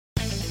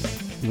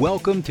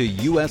Welcome to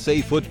USA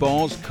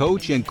Football's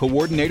Coach and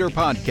Coordinator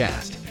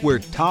Podcast, where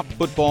top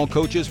football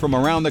coaches from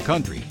around the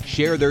country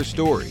share their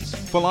stories,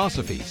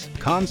 philosophies,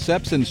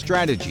 concepts, and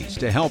strategies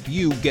to help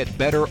you get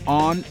better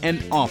on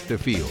and off the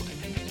field.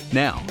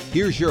 Now,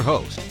 here's your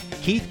host,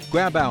 Keith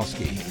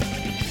Grabowski.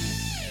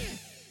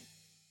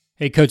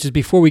 Hey, coaches,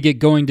 before we get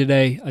going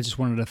today, I just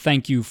wanted to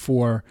thank you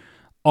for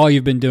all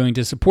you've been doing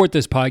to support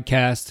this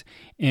podcast,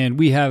 and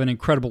we have an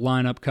incredible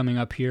lineup coming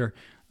up here.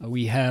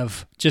 We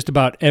have just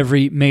about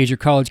every major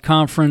college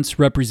conference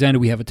represented.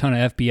 We have a ton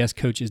of FBS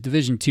coaches,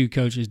 Division II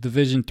coaches,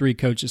 Division III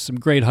coaches, some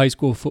great high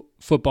school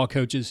football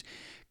coaches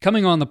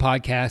coming on the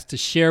podcast to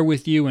share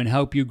with you and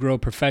help you grow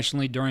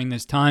professionally during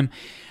this time.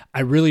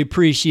 I really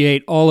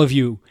appreciate all of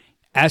you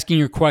asking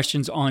your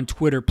questions on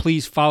Twitter.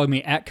 Please follow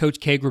me at Coach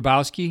K.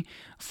 Grabowski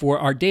for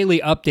our daily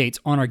updates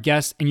on our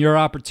guests and your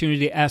opportunity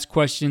to ask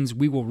questions.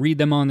 We will read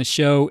them on the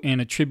show and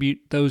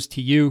attribute those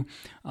to you.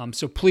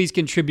 So please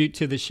contribute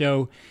to the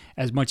show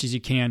as much as you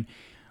can.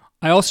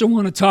 I also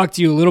want to talk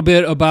to you a little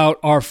bit about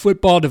our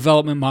football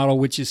development model,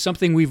 which is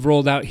something we've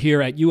rolled out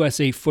here at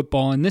USA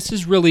Football. And this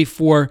is really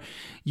for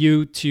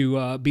you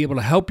to be able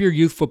to help your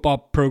youth football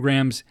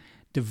programs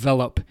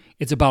develop.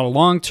 It's about a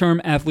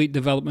long-term athlete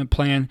development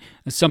plan.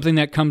 It's something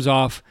that comes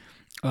off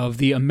of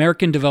the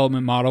American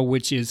Development Model,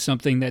 which is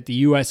something that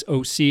the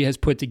USOC has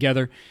put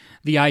together.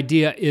 The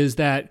idea is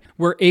that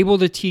we're able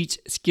to teach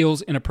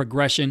skills in a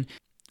progression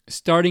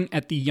starting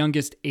at the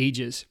youngest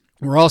ages.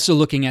 We're also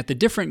looking at the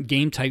different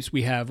game types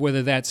we have,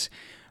 whether that's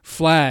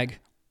flag,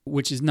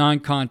 which is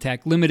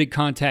non-contact, limited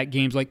contact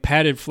games like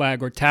padded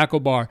flag or tackle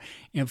bar,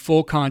 and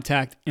full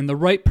contact, and the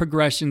right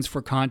progressions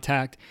for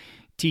contact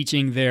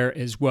teaching there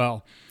as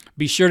well.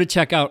 Be sure to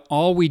check out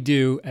all we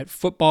do at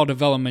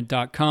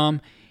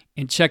footballdevelopment.com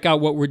and check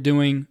out what we're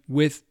doing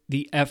with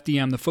the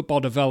FDM, the football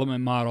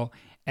development model,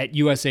 at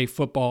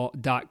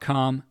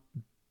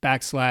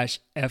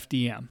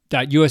usafootball.com/FDM.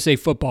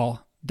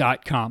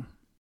 usafootball.com.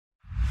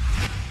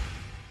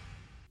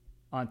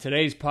 On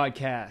today's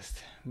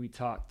podcast, we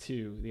talk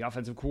to the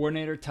offensive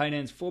coordinator, tight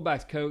ends,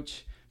 fullbacks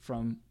coach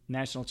from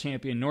national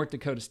champion North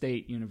Dakota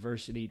State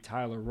University,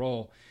 Tyler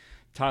Roll.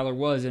 Tyler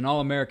was an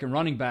All-American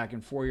running back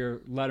and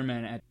four-year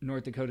letterman at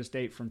North Dakota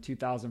State from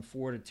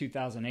 2004 to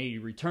 2008. He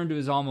returned to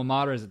his alma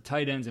mater as a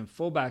tight ends and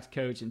fullbacks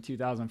coach in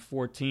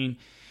 2014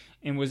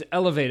 and was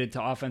elevated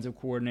to offensive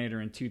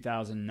coordinator in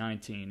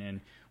 2019.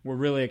 And we're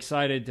really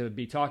excited to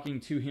be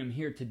talking to him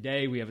here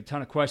today. We have a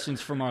ton of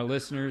questions from our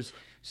listeners.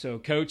 So,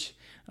 Coach,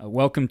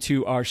 welcome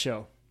to our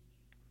show.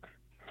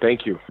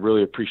 Thank you.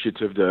 Really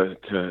appreciative to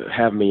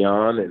have me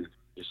on, and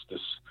just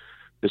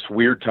this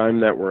weird time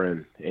that we're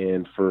in,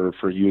 and for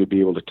you to be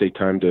able to take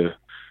time to,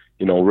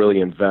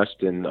 really invest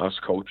in us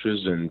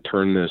coaches and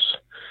turn this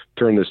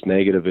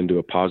negative into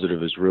a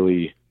positive is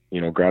really,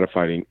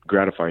 gratifying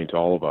to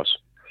all of us.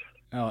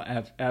 Oh,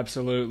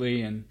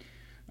 absolutely. And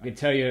I can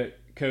tell you,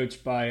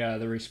 Coach, by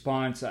the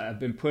response I've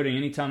been putting,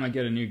 anytime I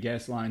get a new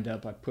guest lined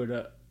up, I put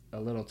a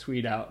little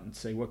tweet out and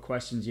say what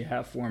questions you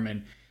have for him.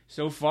 And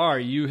so far,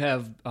 you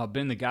have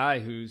been the guy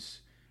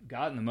who's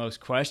gotten the most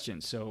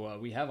questions. So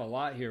we have a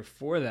lot here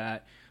for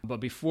that. But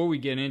before we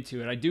get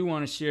into it, I do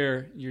want to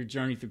share your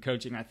journey through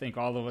coaching. I think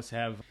all of us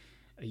have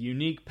a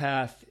unique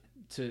path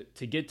to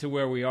get to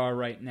where we are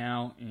right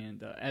now.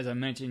 And as I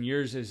mentioned,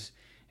 yours is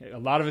a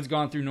lot of it's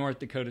gone through North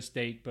Dakota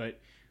State. But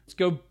let's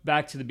go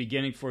back to the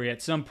beginning for you.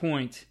 At some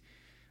point,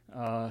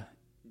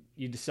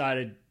 you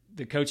decided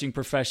the coaching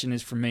profession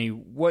is for me.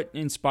 What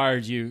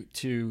inspired you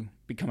to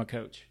become a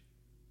coach?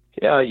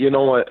 Yeah, you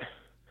know what?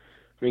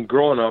 I mean,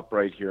 growing up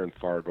right here in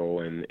Fargo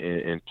and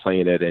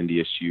playing at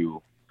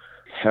NDSU,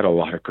 had a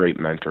lot of great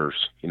mentors.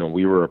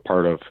 We were a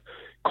part of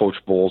Coach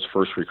Bull's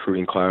first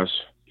recruiting class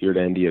here at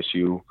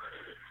NDSU.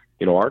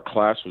 Our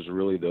class was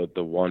really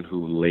the one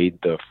who laid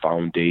the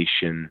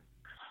foundation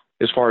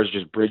as far as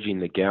just bridging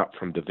the gap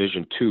from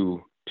Division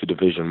II to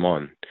Division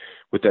I.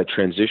 With that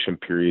transition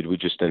period, we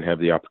just didn't have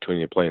the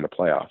opportunity to play in the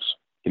playoffs.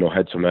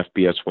 Had some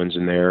FBS wins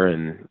in there,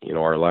 and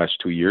our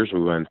last 2 years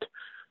we went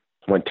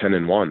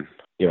 10-1.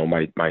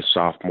 My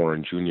sophomore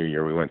and junior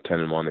year we went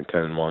 10-1 and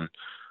 10-1,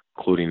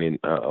 including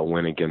a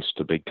win against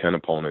a Big Ten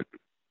opponent.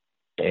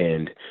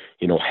 And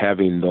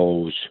having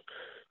those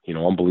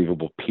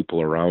unbelievable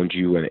people around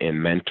you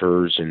and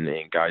mentors and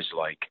guys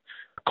like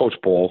Coach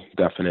Bull,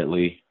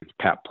 definitely,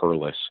 Pat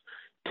Perlis,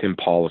 Tim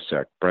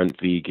Polasek, Brent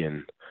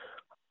Vegan,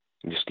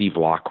 Steve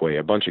Lockway,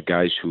 a bunch of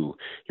guys who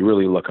you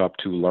really look up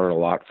to, learn a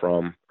lot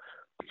from,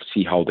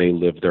 see how they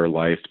live their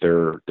life.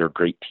 They're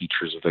great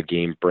teachers of the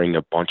game, bring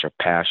a bunch of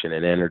passion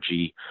and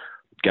energy,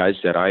 guys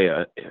that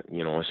I,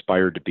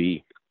 aspired to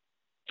be.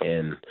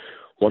 And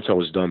once I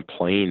was done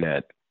playing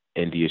at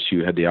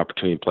NDSU, had the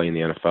opportunity to play in the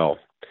NFL.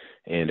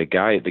 And the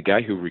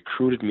guy who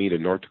recruited me to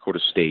North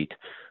Dakota State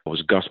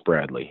was Gus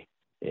Bradley.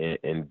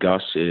 And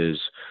Gus is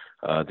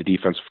the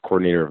defensive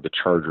coordinator of the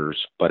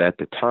Chargers. But at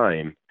the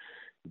time,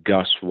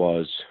 Gus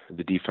was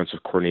the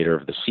defensive coordinator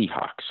of the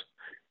Seahawks.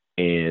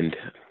 And,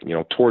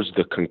 towards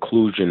the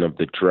conclusion of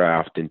the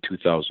draft in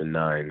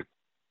 2009,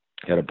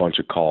 had a bunch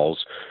of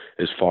calls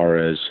as far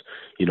as,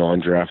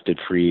 undrafted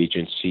free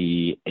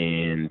agency,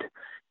 and,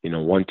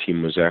 one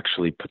team was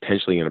actually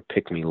potentially going to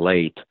pick me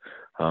late.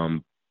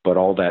 But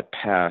all that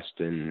passed,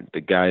 and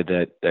the guy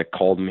that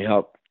called me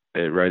up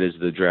right as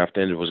the draft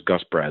ended was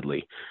Gus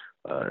Bradley.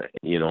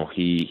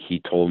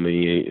 He told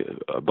me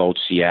about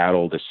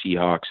Seattle, the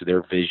Seahawks,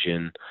 their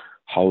vision,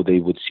 how they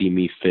would see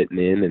me fitting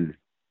in, and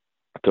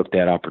I took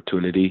that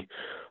opportunity.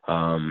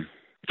 And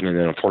then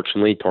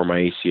unfortunately tore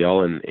my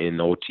ACL in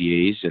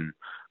OTAs, and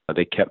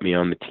they kept me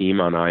on the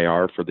team on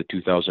IR for the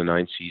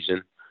 2009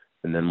 season.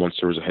 And then once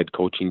there was a head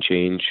coaching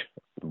change,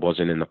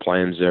 wasn't in the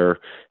plans there,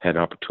 had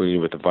an opportunity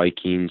with the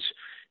Vikings,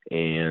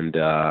 and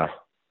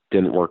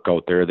didn't work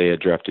out there. They had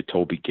drafted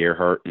Toby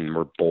Gerhart, and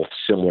were both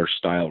similar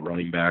style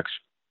running backs.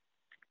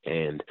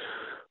 And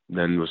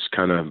then was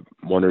kind of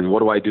wondering, what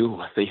do I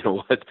do?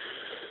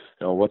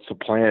 What's the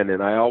plan?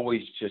 And I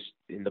always just,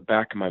 in the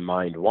back of my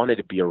mind, wanted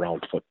to be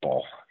around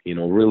football.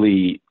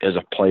 Really as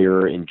a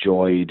player,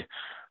 enjoyed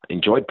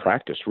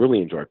practice,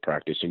 really enjoyed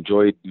practice,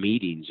 enjoyed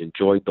meetings,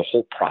 enjoyed the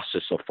whole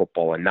process of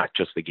football and not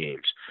just the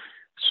games.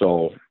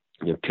 So,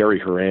 Terry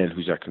Horan,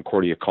 who's at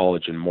Concordia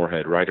College in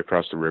Moorhead, right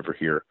across the river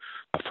here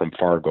from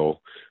Fargo,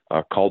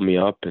 called me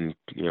up, and,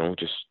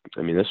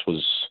 this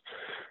was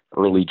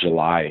early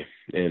July,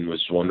 and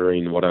was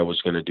wondering what I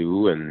was going to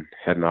do, and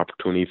had an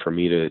opportunity for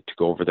me to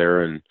go over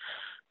there and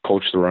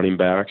coach the running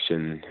backs.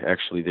 And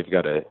actually they've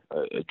got a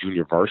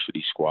junior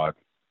varsity squad,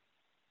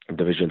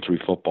 Division III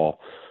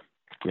football,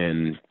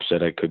 and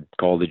said I could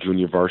call the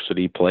junior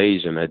varsity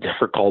plays. And I'd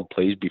never called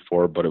plays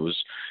before, but it was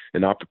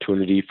an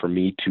opportunity for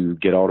me to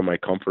get out of my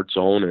comfort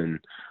zone and,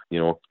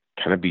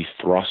 kind of be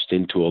thrust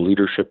into a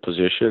leadership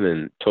position,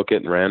 and took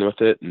it and ran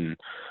with it. And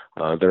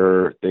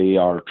they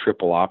are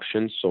triple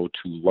options, so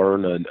to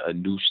learn a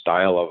new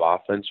style of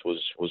offense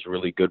was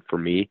really good for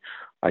me.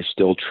 I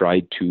still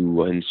tried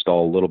to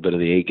install a little bit of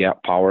the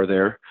A-gap power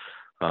there,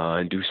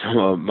 and do some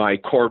of my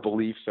core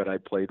beliefs that I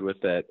played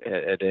with at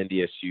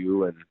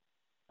NDSU. And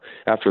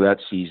after that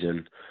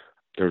season,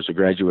 there was a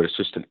graduate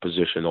assistant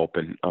position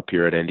open up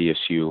here at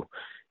NDSU,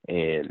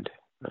 and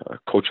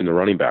coaching the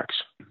running backs.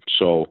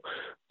 So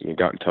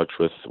got in touch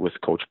with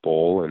Coach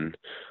Bohl and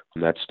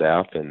that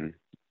staff, and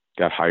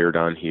got hired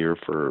on here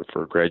for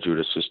a graduate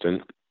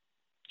assistant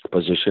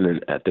position.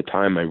 And at the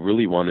time, I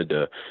really wanted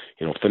to,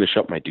 finish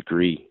up my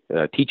degree,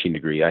 teaching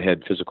degree. I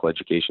had physical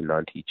education,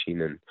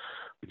 non-teaching. And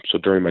so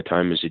during my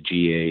time as a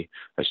GA,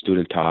 I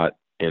student taught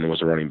and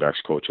was a running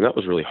backs coach. And that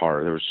was really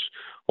hard. There was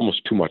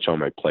almost too much on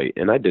my plate,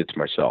 and I did it to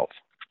myself.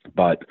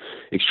 But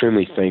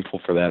extremely thankful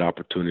for that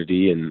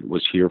opportunity, and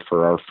was here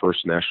for our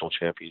first national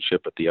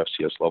championship at the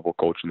FCS level,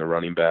 coaching the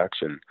running backs.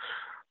 And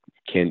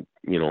can't,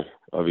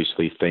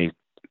 obviously thank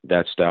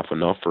that staff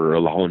enough for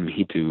allowing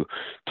me to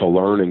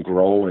learn and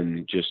grow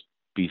and just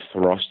be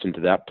thrust into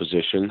that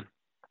position.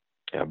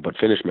 But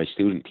finished my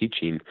student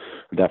teaching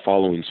that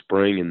following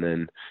spring. And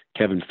then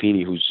Kevin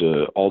Feeney, who's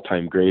an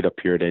all-time great up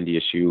here at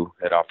NDSU,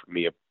 had offered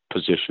me a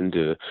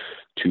position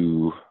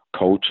to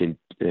coach and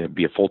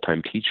be a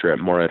full-time teacher at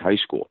Moorhead High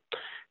School.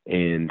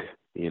 And,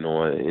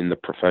 in the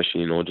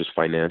profession, just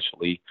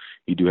financially,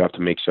 you do have to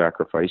make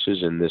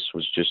sacrifices. And this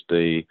was just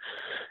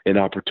an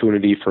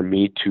opportunity for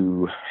me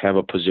to have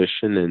a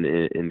position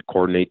and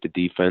coordinate the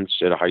defense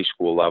at a high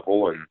school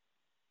level. And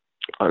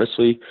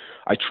honestly,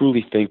 I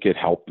truly think it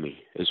helped me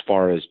as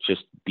far as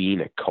just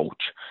being a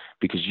coach,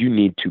 because you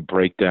need to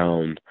break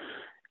down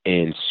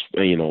and,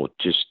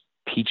 just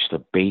teach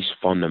the base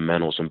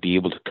fundamentals and be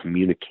able to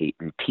communicate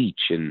and teach.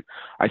 And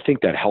I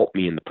think that helped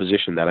me in the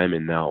position that I'm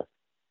in now.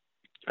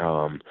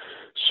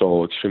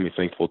 So extremely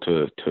thankful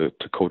to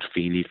Coach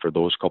Feeney for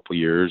those couple of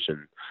years.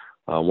 And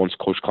once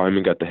Coach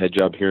Kleiman got the head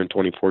job here in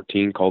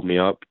 2014, called me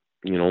up,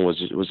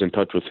 was in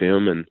touch with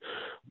him, and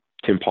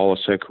Tim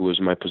Polasek, who was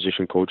my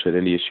position coach at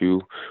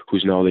NDSU,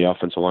 who's now the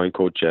offensive line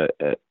coach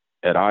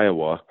at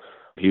Iowa.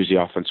 He was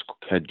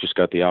had just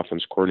got the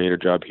offense coordinator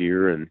job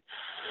here, and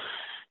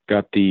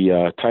got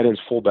the tight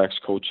ends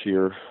fullbacks coach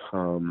here.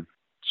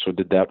 So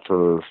did that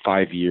for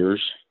 5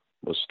 years.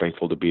 Was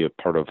thankful to be a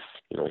part of,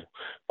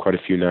 quite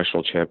a few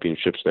national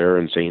championships there,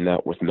 and saying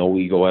that with no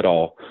ego at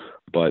all.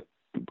 But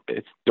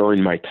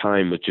during my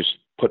time, it just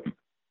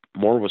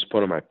more was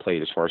put on my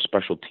plate as far as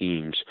special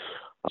teams,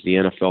 the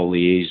NFL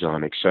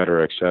liaison, et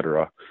cetera, et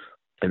cetera.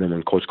 And then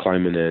when Coach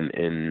Kleiman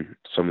and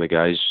some of the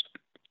guys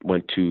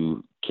went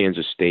to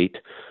Kansas State,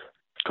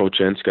 Coach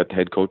Entz got the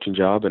head coaching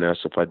job and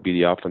asked if I'd be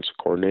the offensive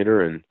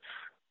coordinator. And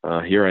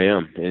here I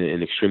am,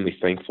 and extremely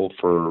thankful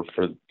for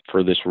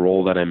this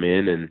role that I'm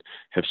in, and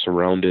have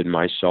surrounded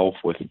myself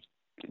with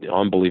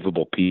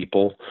unbelievable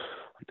people,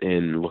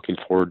 and looking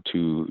forward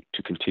to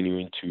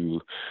continuing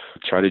to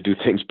try to do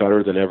things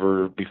better than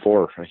ever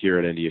before here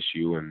at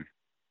NDSU. And,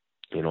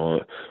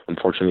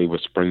 unfortunately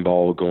with spring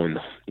ball going,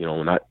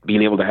 not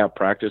being able to have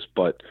practice,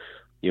 but,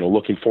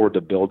 looking forward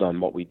to build on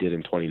what we did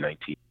in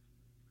 2019.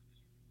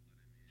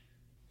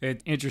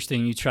 It's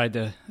interesting. You tried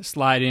to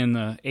slide in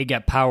the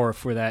AGAP power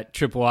for that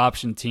triple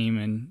option team,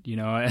 and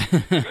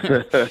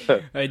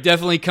it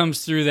definitely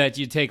comes through that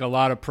you take a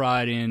lot of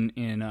pride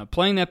in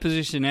playing that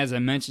position. As I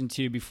mentioned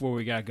to you before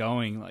we got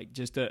going, like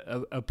just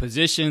a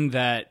position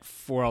that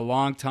for a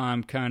long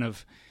time kind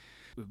of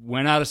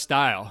went out of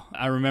style.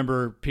 I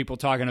remember people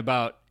talking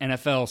about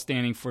NFL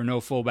standing for no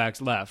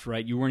fullbacks left,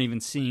 right? You weren't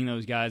even seeing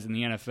those guys in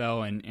the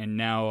NFL, and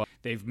now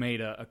they've made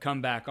a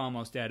comeback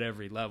almost at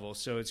every level.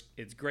 So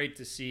it's great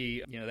to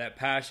see that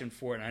passion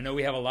for it. And I know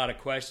we have a lot of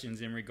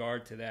questions in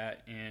regard to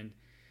that. And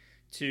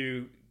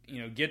to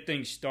get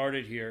things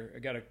started here, I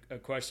got a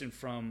question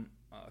from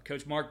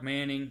Coach Mark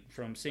Manning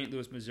from St.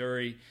 Louis,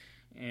 Missouri,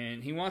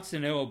 and he wants to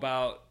know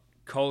about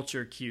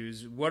culture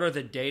cues. What are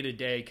the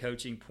day-to-day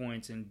coaching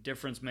points and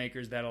difference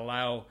makers that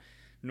allow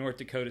North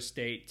Dakota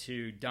State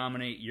to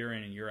dominate year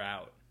in and year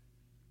out?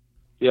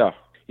 Yeah.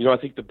 I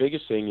think the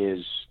biggest thing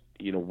is,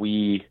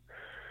 we,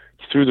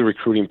 through the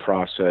recruiting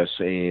process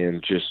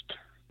and just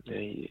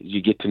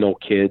you get to know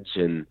kids,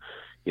 and,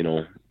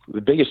 the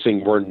biggest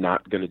thing we're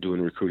not going to do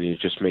in recruiting is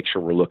just make sure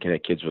we're looking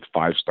at kids with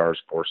 5 stars,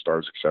 4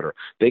 stars, et cetera.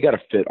 They got to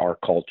fit our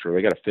culture.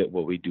 They got to fit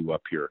what we do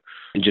up here,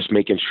 and just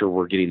making sure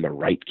we're getting the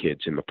right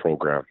kids in the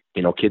program.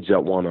 Kids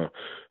that want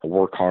to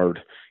work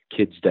hard,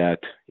 kids that,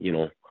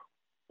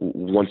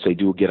 once they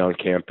do get on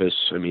campus,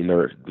 I mean,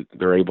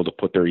 they're able to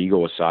put their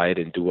ego aside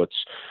and do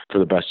what's for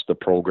the best of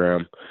the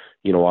program.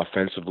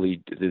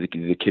 Offensively,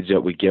 the kids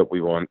that we get,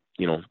 we want,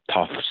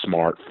 tough,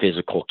 smart,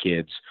 physical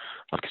kids,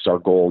 because our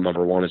goal,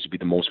 number one, is to be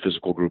the most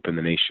physical group in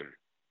the nation.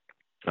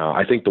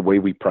 I think the way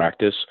we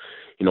practice,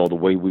 the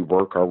way we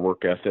work, our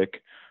work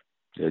ethic,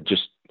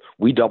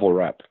 we double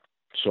rep.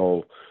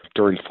 So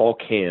during fall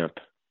camp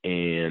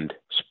and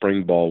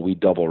spring ball, we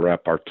double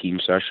rep our team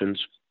sessions,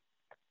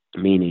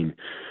 meaning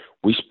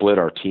we split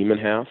our team in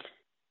half.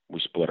 We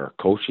split our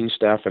coaching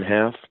staff in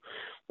half.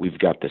 We've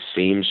got the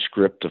same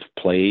script of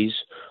plays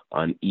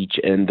on each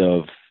end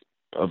of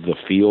the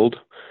field,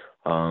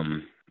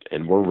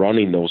 and we're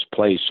running those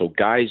plays. So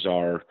guys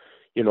are,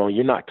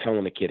 you're not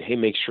telling a kid, hey,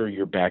 make sure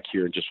you're back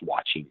here and just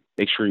watching.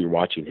 Make sure you're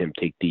watching him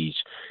take these,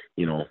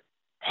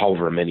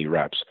 however many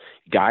reps.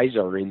 Guys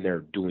are in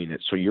there doing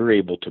it, so you're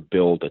able to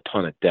build a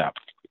ton of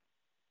depth.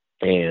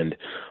 And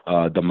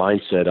the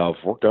mindset of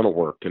we're going to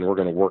work, and we're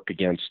going to work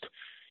against,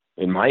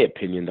 in my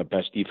opinion, the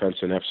best defense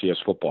in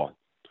FCS football.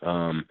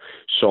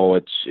 So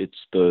it's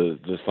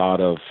the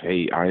thought of,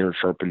 hey, iron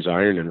sharpens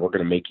iron, and we're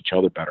going to make each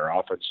other better.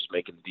 Offense is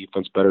making the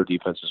defense better.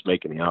 Defense is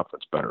making the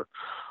offense better.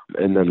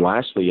 And then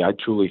lastly, I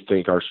truly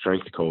think our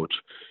strength coach,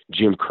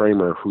 Jim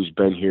Kramer, who's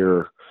been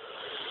here,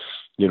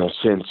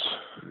 since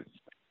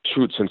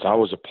I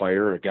was a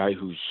player, a guy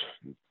who's,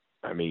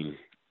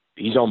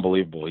 he's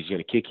unbelievable. He's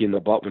going to kick you in the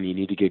butt when you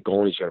need to get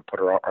going. He's going to put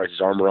his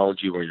arm around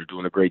you when you're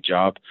doing a great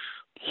job.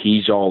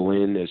 He's all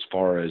in as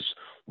far as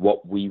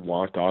what we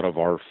want out of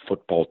our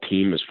football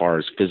team, as far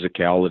as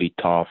physicality,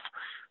 tough,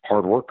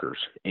 hard workers.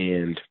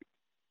 And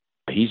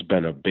he's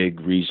been a big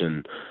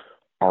reason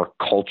our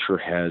culture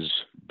has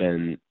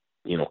been,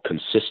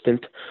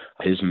 consistent.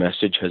 His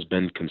message has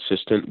been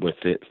consistent with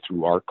it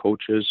through our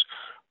coaches.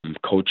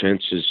 Coach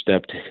Entz has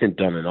stepped in and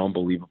done an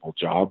unbelievable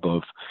job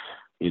of,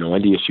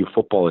 NDSU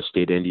football has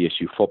stayed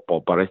NDSU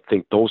football. But I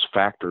think those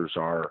factors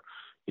are,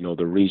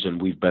 the reason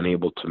we've been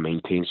able to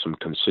maintain some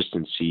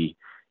consistency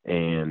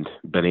and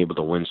been able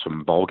to win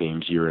some ball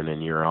games year in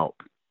and year out.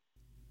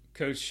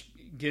 Coach,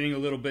 getting a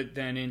little bit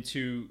then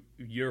into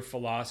your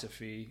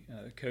philosophy,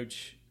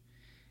 Coach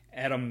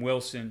Adam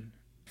Wilson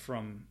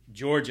from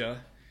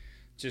Georgia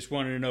just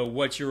wanted to know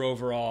what's your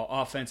overall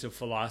offensive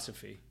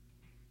philosophy?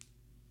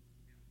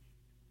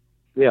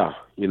 Yeah,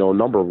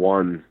 number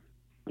one,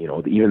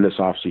 even this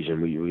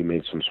offseason, we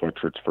made some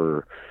sweatshirts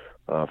for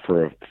a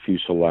few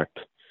select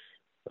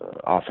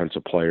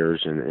offensive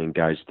players and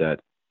guys that,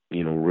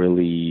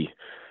 really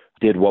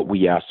did what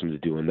we asked them to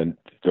do. And then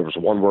there was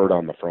one word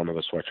on the front of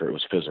the sweatshirt. It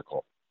was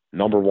physical.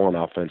 Number one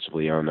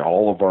offensively on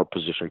all of our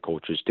position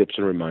coaches, tips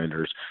and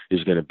reminders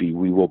is going to be,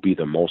 we will be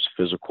the most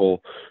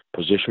physical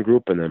position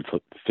group and then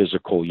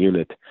physical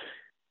unit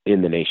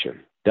in the nation.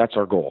 That's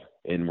our goal.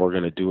 And we're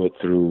going to do it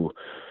through,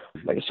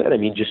 like I said,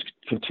 just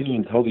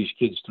continuing to tell these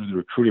kids through the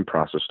recruiting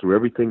process, through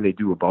everything they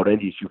do about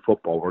NDSU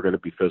football, we're going to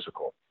be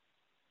physical.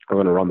 We're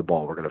going to run the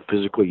ball. We're going to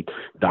physically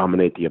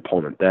dominate the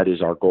opponent. That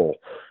is our goal.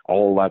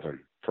 All 11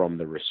 from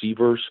the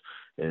receivers,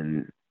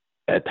 and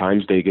at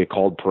times they get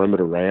called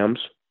perimeter Rams.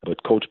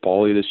 But Coach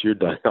Pauly this year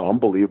done an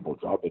unbelievable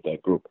job with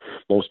that group.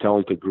 Most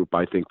talented group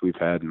I think we've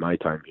had in my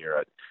time here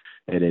at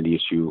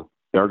NDSU.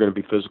 They're going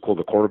to be physical.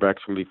 The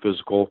quarterback's going to be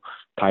physical.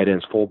 Tight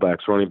ends,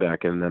 fullbacks, running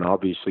back, and then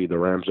obviously the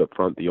Rams up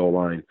front, the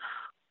O-line,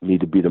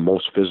 need to be the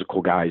most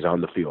physical guys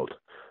on the field.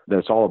 Then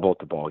it's all about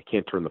the ball. You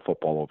can't turn the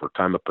football over.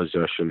 Time of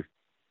possession.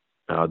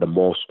 The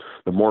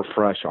more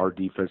fresh our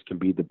defense can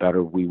be, the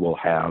better we will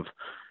have.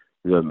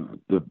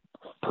 The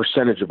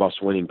percentage of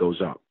us winning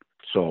goes up.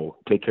 So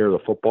take care of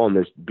the football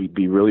and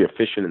be really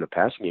efficient in the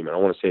passing game. And I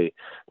want to say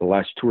the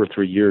last 2 or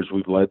 3 years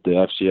we've led the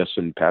FCS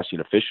in passing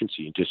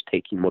efficiency and just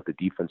taking what the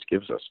defense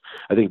gives us.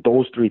 I think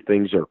those 3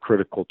 things are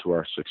critical to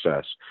our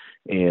success.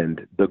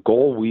 And the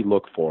goal we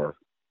look for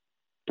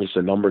is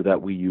a number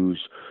that we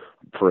use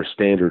for a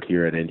standard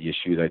here at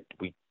NDSU that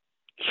we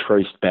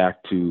traced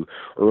back to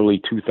early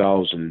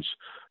 2000s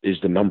is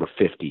the number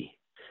 50.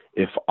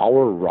 If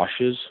our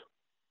rushes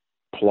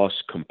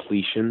plus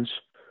completions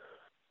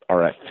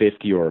are at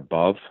 50 or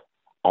above,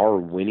 our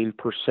winning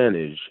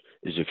percentage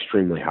is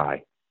extremely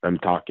high. I'm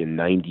talking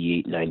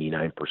 98,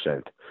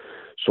 99%.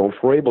 So if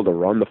we're able to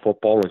run the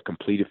football and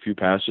complete a few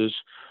passes,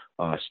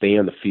 stay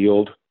on the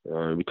field,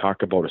 we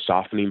talk about a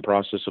softening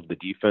process of the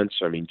defense.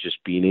 I mean,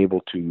 just being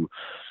able to,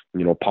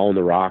 pound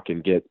the rock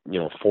and get,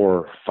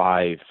 4,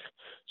 5,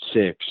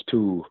 6,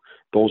 2,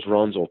 those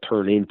runs will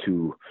turn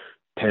into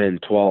 10,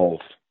 12,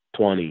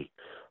 20.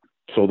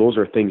 So those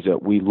are things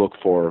that we look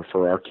for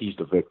our keys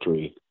to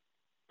victory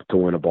to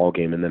win a ball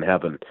game, and then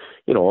having,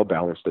 a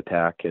balanced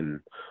attack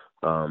and,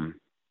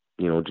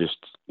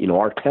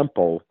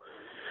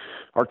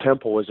 our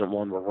tempo isn't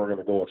one where we're going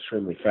to go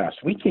extremely fast.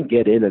 We can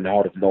get in and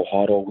out of no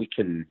huddle. We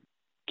can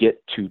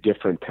get to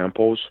different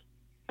tempos,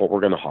 but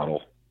we're going to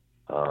huddle.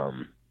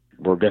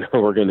 We're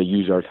going to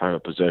use our time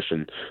of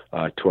possession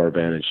to our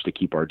advantage to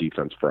keep our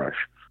defense fresh.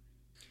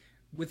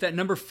 With that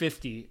number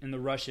 50 in the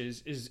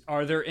rushes,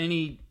 are there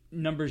any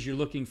numbers you're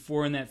looking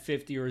for in that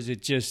 50, or is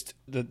it just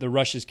the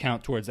rushes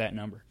count towards that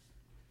number?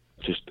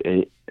 Just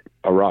a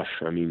rush.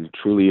 I mean,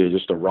 truly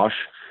just a rush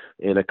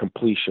and a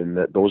completion.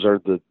 Those are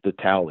the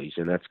tallies,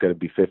 and that's going to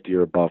be 50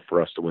 or above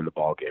for us to win the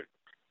ball game.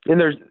 And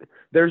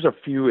there's a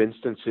few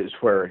instances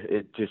where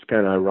it's just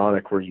kind of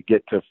ironic where you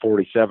get to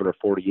 47 or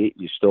 48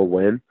 and you still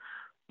win,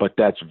 but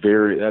that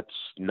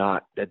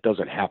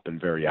doesn't happen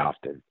very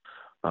often.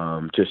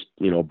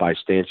 By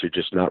stance, you're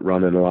just not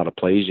running a lot of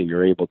plays, and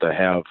you're able to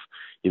have,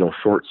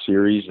 short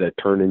series that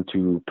turn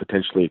into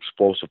potentially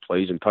explosive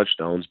plays and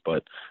touchdowns.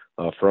 But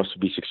for us to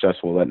be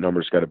successful, that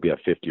number's got to be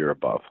at 50 or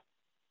above.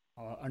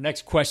 Our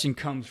next question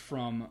comes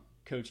from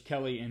Coach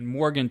Kelly in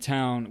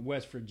Morgantown,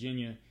 West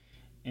Virginia.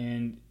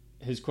 And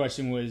his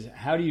question was,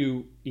 how do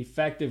you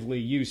effectively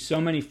use so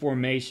many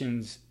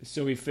formations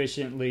so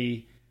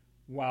efficiently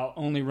while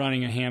only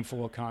running a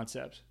handful of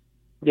concepts?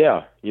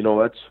 Yeah,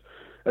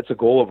 that's a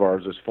goal of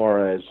ours as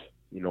far as,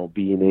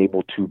 being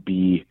able to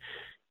be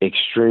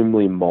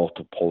extremely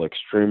multiple,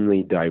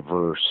 extremely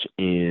diverse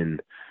in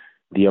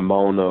the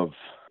amount of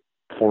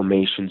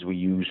formations we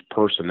use,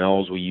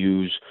 personnels we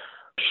use,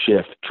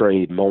 shift,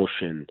 trade,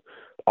 motion,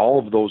 all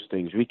of those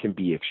things. We can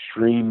be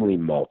extremely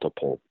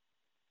multiple.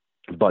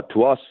 But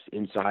to us,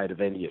 inside of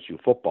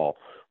NDSU football,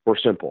 we're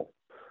simple.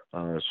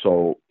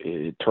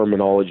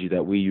 Terminology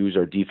that we use,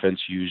 our defense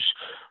use,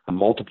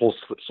 multiple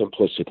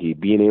simplicity,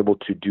 being able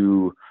to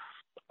do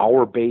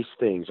our base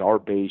things, our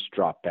base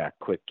drop back,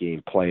 quick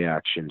game, play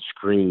action,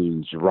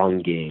 screens, run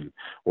game,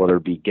 whether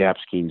it be gap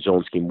scheme,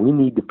 zone scheme. We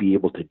need to be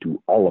able to do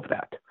all of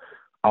that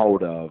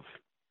out of,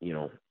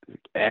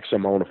 X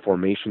amount of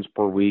formations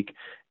per week,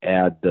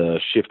 add the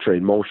shift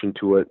trade motion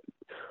to it.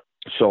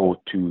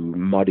 So to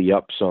muddy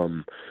up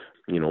some,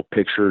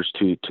 pictures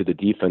to the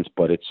defense,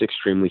 but it's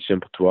extremely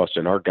simple to us,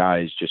 and our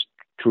guys just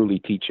truly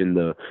teaching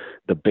the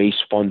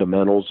base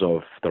fundamentals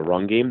of the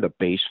run game, the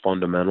base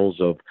fundamentals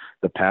of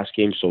the pass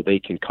game, so they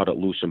can cut it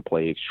loose and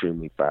play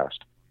extremely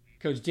fast.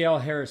 Coach Dale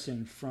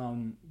Harrison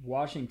from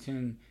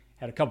Washington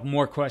had a couple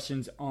more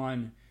questions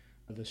on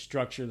the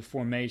structure, the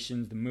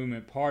formations, the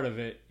movement part of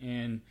it.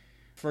 And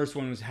first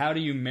one was, how do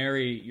you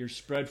marry your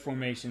spread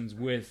formations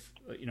with,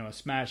 a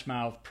smash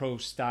mouth pro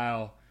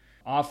style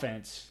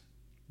offense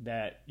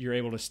that you're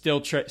able to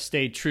still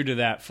stay true to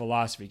that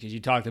philosophy? Because you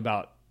talked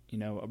about,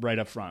 right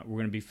up front, we're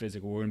going to be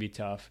physical, we're going to be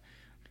tough,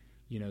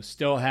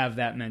 still have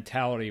that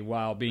mentality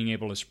while being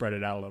able to spread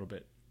it out a little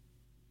bit.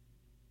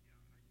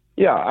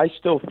 Yeah, I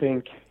still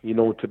think,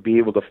 to be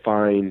able to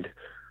find,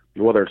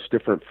 whether it's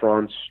different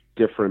fronts,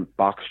 different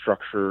box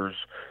structures,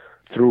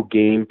 through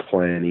game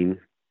planning,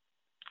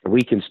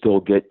 we can still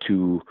get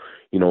to,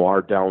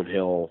 our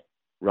downhill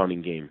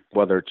running game,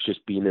 whether it's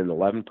just being in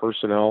 11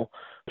 personnel,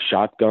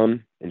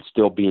 shotgun, and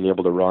still being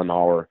able to run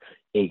our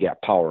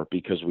A-gap power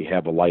because we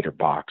have a lighter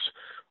box.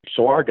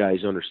 So our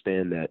guys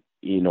understand that,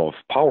 if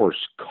power's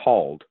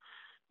called,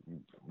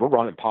 we're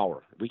running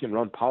power. We can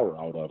run power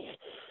out of,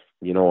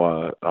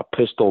 a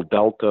pistol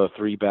delta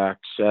 3-back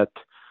set.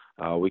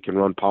 We can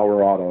run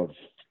power out of,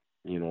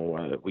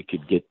 we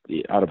could get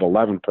out of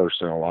 11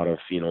 personnel, out of,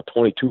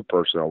 22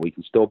 personnel. We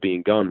can still be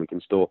in gun. We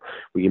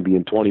can be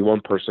in 21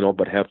 personnel,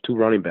 but have 2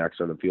 running backs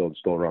on the field and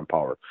still run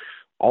power.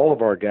 All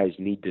of our guys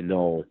need to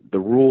know the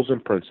rules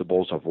and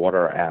principles of what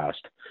are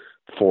asked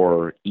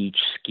for each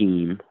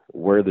scheme,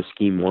 where the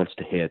scheme wants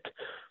to hit,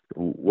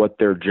 what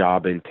their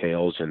job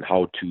entails, and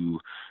how to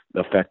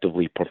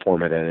effectively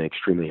perform it at an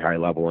extremely high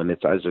level. And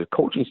it's, as a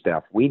coaching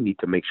staff, we need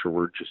to make sure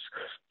we're just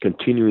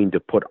continuing to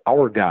put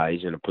our guys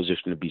in a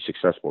position to be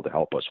successful to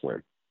help us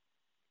win.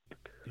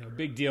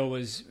 Big deal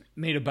was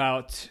made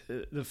about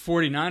the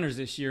 49ers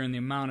this year and the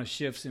amount of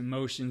shifts and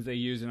motions they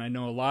use. And I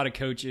know a lot of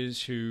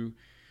coaches who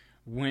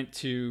went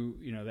to,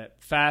 that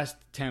fast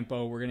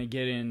tempo. We're going to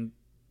get in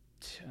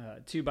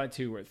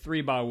 2x2 or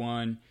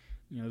 3x1.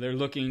 They're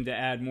looking to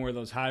add more of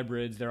those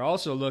hybrids. They're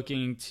also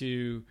looking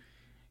to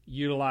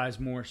utilize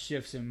more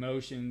shifts and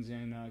motions.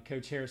 And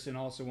Coach Harrison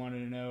also wanted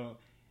to know,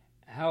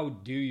 how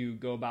do you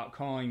go about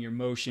calling your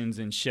motions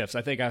and shifts?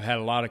 I think I've had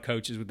a lot of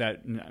coaches with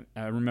that.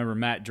 I remember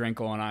Matt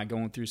Drinkle and I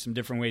going through some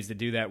different ways to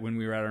do that when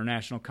we were at our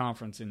national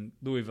conference in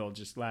Louisville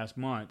just last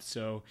month.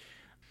 So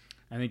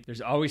I think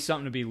there's always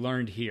something to be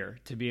learned here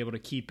to be able to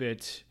keep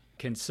it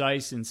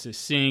concise and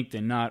succinct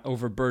and not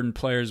overburden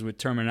players with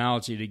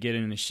terminology to get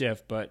in the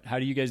shift. But how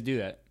do you guys do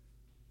that?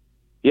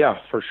 Yeah,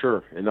 for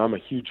sure. And I'm a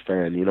huge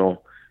fan,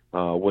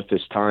 with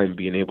this time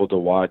being able to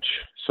watch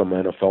some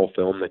NFL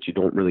film that you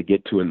don't really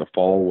get to in the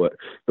fall.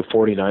 The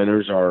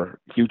 49ers are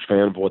a huge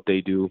fan of what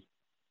they do,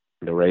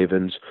 the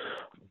Ravens.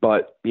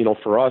 But,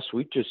 for us,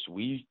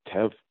 we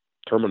have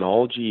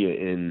terminology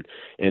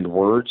and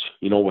words,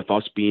 with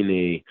us being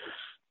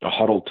a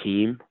huddle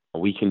team,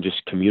 we can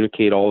just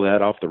communicate all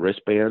that off the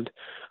wristband.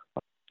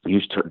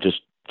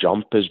 Just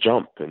jump is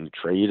jump and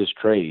trade is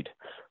trade.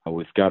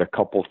 We've got a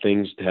couple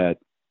things that,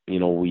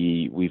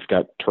 we've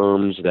got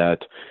terms that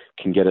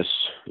can get us,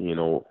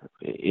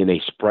 in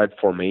a spread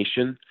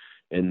formation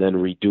and then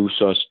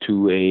reduce us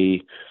to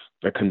a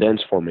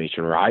condensed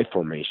formation or I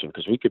formation,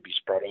 because we could be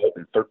spread out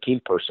in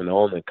 13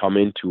 personnel and then come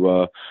into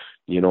a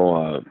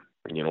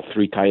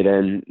 3 tight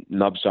end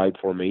nub side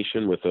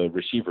formation with a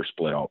receiver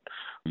split out.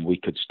 We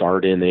could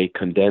start in a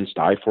condensed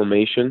I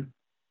formation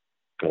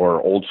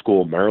or old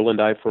school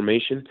Maryland I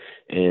formation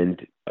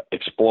and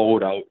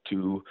explode out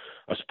to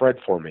a spread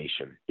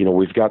formation.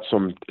 We've got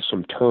some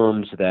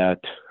terms that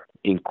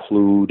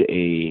include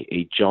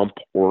a jump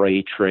or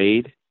a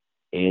trade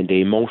and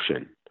a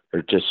motion. There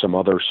are just some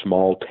other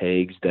small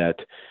tags that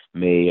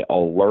may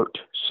alert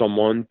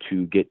someone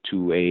to get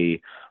to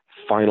a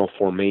final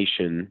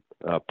formation,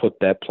 put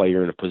that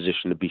player in a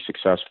position to be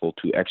successful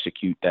to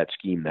execute that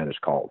scheme that is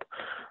called.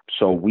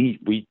 So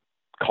we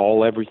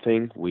call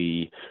everything.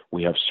 We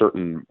have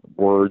certain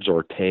words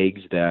or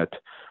tags that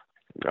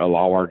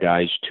allow our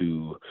guys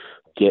to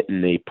get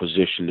in a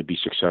position to be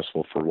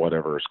successful for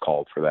whatever is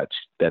called for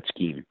that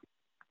scheme.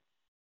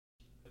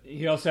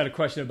 He also had a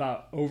question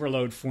about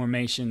overload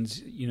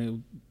formations,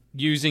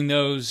 using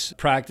those,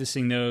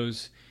 practicing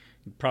those,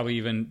 probably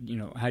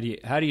even, how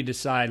do you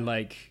decide,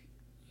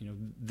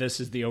 this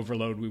is the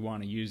overload we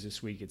want to use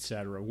this week, et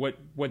cetera?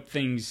 What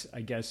things,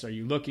 I guess, are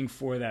you looking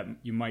for that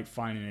you might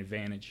find an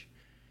advantage?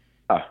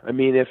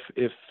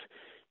 If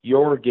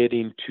you're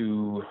getting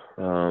to,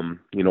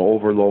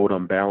 overload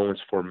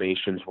unbalanced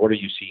formations, what are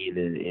you seeing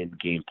in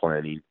game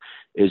planning?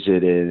 Is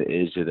it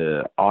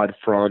a odd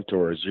front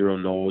or a zero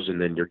nose, and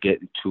then you're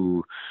getting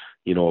to,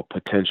 a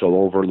potential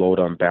overload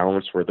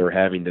unbalance where they're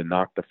having to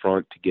knock the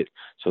front to get,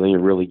 so then you're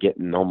really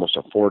getting almost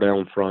a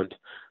 4-down front.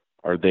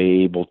 Are they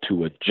able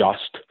to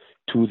adjust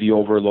to the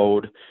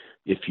overload?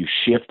 If you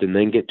shift and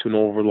then get to an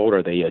overload,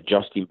 are they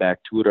adjusting back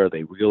to it? Are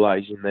they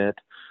realizing that?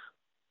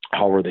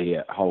 How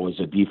is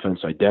the defense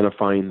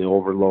identifying the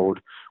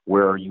overload?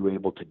 Where are you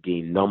able to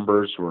gain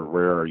numbers, or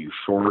where are you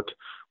short?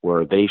 Where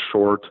are they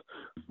short?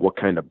 What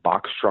kind of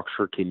box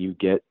structure can you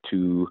get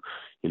to,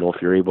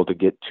 if you're able to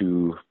get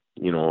to,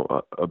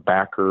 a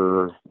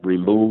backer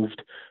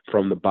removed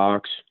from the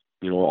box,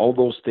 all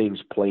those things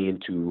play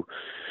into,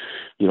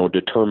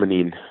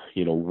 determining,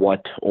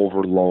 what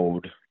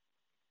overload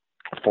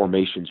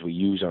formations we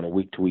use on a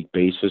week-to-week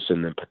basis,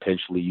 and then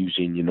potentially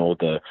using,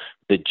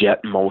 the jet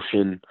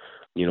motion,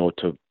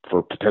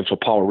 for potential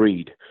power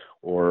read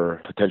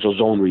or potential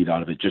zone read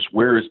out of it. Just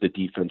where is the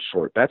defense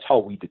short? That's how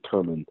we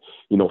determine,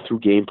 through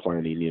game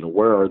planning,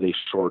 where are they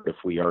short if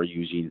we are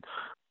using,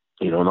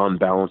 an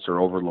unbalanced or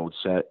overload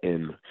set,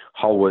 and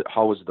how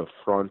is the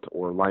front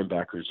or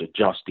linebackers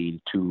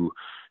adjusting to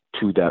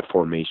that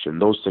formation.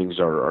 Those things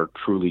are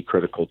truly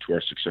critical to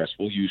our success.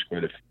 We'll use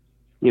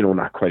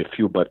not quite a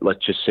few, but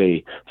let's just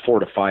say 4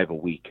 to 5 a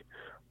week.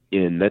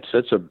 And that's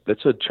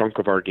a chunk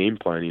of our game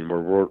planning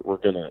where we're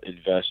going to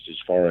invest as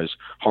far as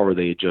how are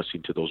they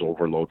adjusting to those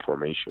overload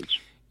formations.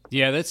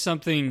 Yeah, that's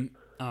something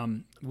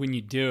when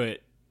you do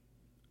it,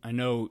 I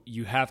know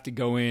you have to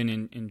go in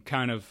and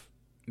kind of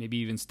maybe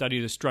even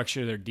study the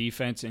structure of their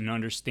defense and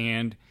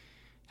understand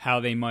how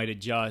they might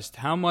adjust.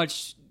 How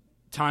much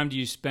time do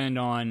you spend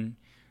on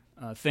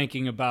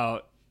thinking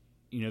about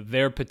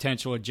their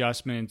potential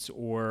adjustments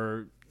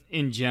or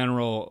in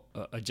general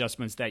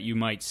adjustments that you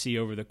might see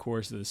over the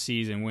course of the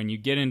season when you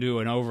get into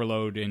an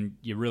overload and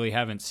you really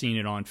haven't seen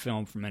it on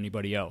film from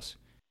anybody else?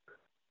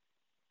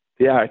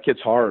 Yeah, it gets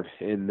hard.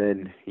 And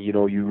then,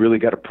 you really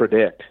got to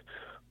predict.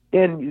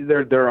 And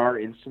there are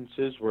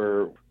instances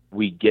where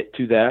we get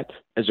to that.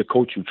 As a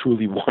coach, you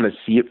truly want to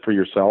see it for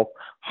yourself.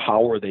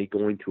 How are they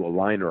going to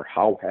align, or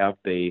how have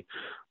they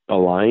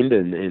aligned?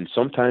 And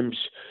sometimes,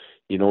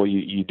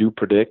 you do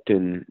predict,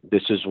 and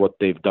this is what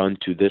they've done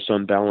to this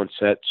unbalanced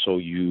set. So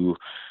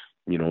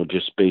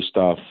just based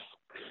off,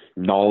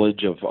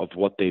 knowledge of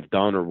what they've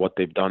done or what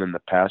they've done in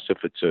the past. If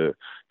it's a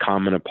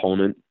common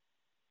opponent,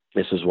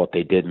 this is what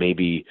they did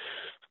maybe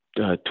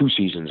 2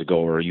 seasons ago,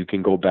 or you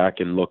can go back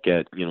and look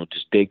at,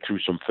 just dig through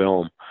some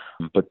film,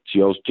 but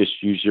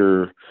just use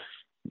your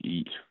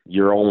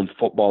own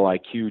football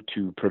IQ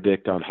to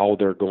predict on how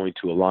they're going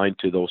to align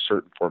to those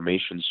certain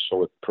formations,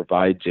 so it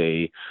provides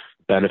a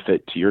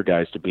benefit to your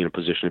guys to be in a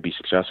position to be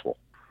successful.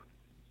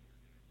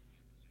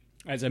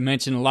 As I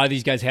mentioned, a lot of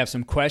these guys have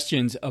some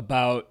questions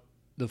about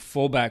the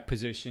fullback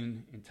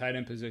position and tight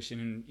end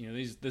position, and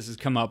this has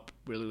come up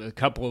really with a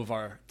couple of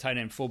our tight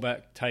end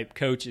fullback type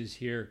coaches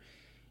here,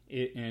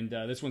 and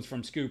this one's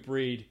from Scoop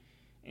Reed,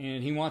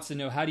 and he wants to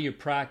know, how do you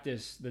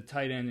practice the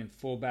tight end and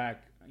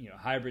fullback,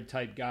 hybrid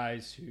type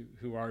guys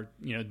who are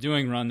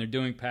doing run, they're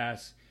doing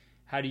pass?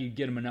 How do you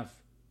get them enough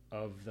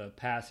of the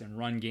pass and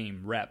run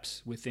game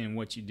reps within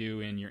what you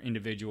do in your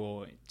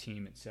individual,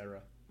 team,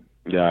 etc.?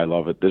 Yeah, I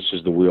love it. This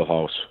is the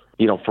wheelhouse.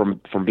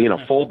 From being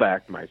a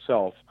fullback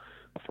myself,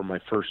 for my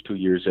first 2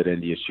 years at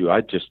NDSU,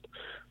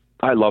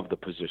 I love the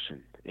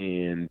position.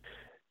 And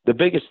the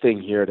biggest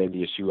thing here at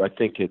NDSU, I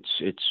think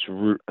it's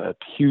a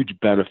huge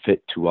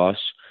benefit to us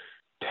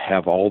to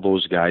have all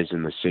those guys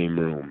in the same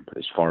room,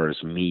 as far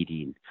as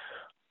meeting,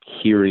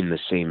 hearing the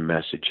same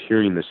message,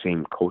 hearing the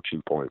same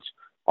coaching points.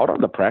 Out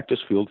on the practice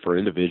field for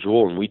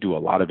individual, and we do a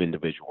lot of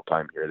individual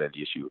time here at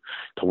NDSU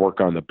to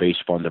work on the base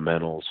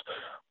fundamentals,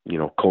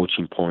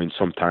 coaching points.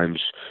 Sometimes,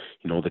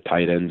 the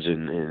tight ends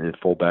and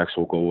fullbacks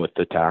will go with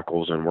the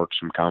tackles and work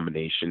some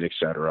combination, et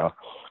cetera,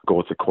 go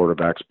with the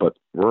quarterbacks, but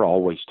we're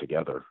always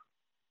together.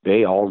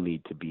 They all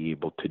need to be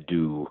able to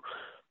do,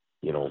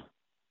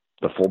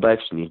 the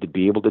fullbacks need to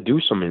be able to do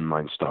some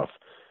inline stuff,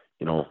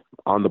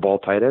 on the ball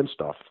tight end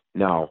stuff.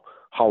 Now,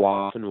 how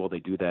often will they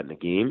do that in a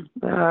game?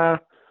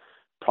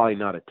 Probably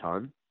not a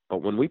ton.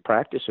 But when we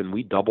practice and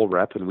we double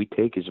rep and we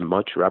take as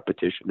much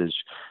repetition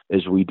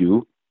as we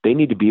do, they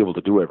need to be able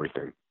to do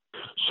everything.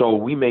 So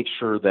we make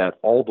sure that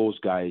all those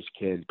guys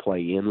can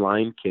play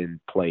inline, can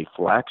play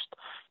flexed,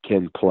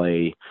 can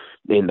play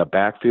in the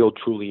backfield,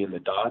 truly in the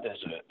dot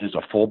as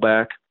a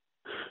fullback.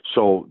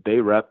 So they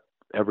rep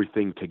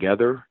everything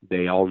together.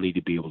 They all need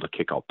to be able to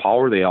kick out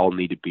power. They all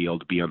need to be able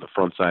to be on the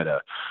front side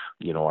of,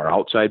 our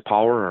outside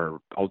power,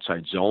 our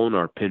outside zone,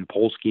 our pin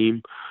pull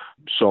scheme.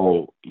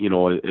 So,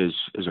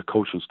 as a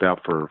coaching staff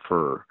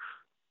for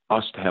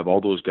us to have all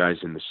those guys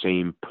in the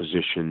same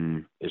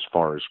position as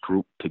far as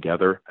group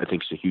together, I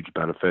think is a huge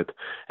benefit.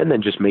 And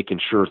then just making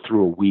sure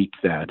through a week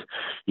that,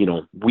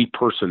 we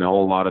personnel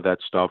a lot of that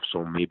stuff.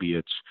 So maybe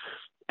it's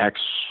X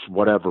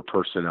whatever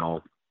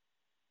personnel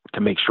to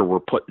make sure we're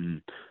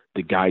putting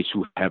the guys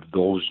who have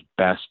those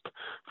best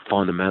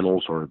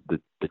fundamentals or the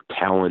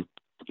talent,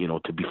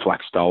 to be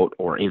flexed out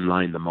or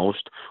inline the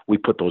most. We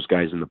put those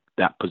guys in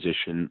that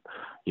position,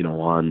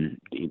 on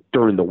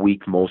during the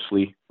week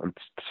mostly. I'm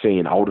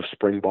saying out of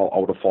spring ball,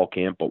 out of fall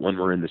camp, but when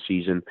we're in the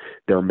season,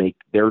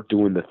 they're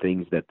doing the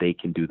things that they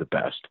can do the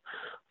best,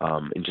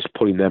 and just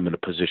putting them in a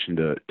position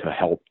to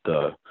help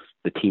the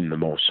team the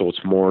most. So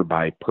it's more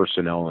by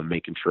personnel and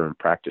making sure in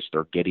practice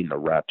they're getting the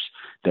reps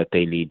that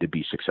they need to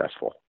be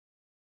successful.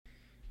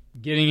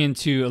 Getting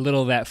into a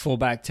little of that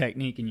fullback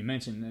technique, and you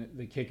mentioned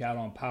the kick out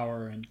on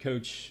power, and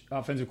coach,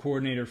 offensive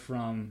coordinator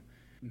from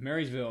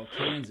Marysville,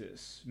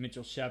 Kansas,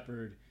 Mitchell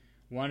Shepard,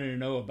 wanted to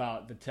know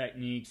about the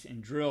techniques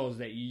and drills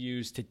that you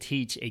use to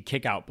teach a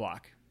kick out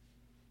block.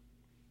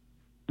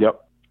 Yep,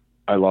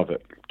 I love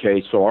it.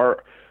 Okay, so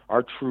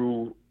our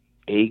true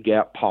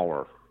A-gap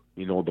power,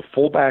 the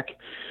fullback,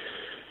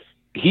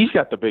 he's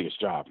got the biggest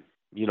job.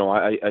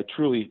 I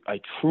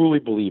truly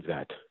believe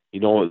that.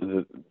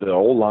 The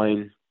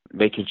O-line,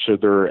 making sure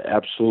they're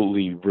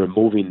absolutely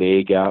removing the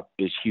A-gap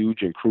is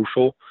huge and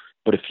crucial.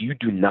 But if you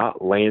do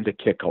not land a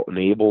kick out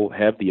and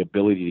have the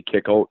ability to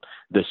kick out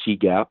the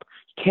C-gap,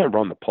 you can't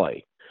run the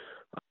play.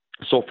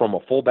 So from a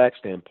fullback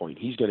standpoint,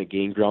 he's going to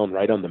gain ground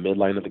right on the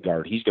midline of the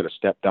guard. He's going to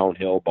step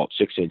downhill about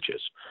 6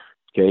 inches.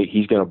 Okay,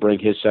 he's going to bring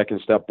his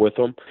second step with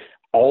him,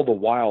 all the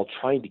while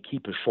trying to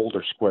keep his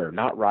shoulder square,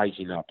 not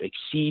rising up,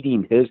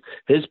 exceeding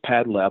his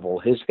pad level.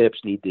 His hips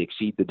need to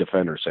exceed the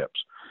defender's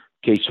hips.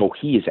 Okay, so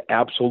he is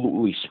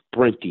absolutely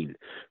sprinting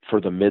for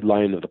the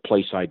midline of the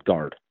play side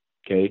guard.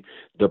 Okay,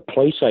 the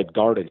play side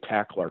guard and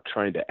tackle are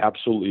trying to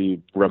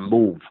absolutely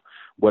remove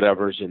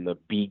whatever's in the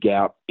B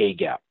gap, A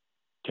gap.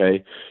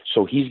 Okay,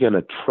 so he's going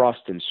to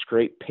trust and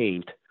scrape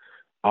paint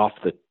off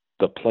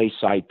the play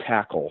side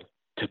tackle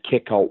to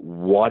kick out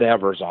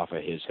whatever's off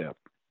of his hip.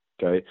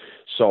 Okay,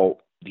 so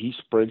he's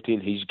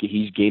sprinting,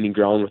 he's gaining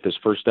ground with his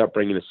first step,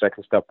 bringing his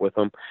second step with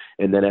him,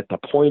 and then at the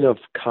point of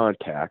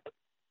contact,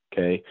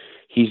 okay,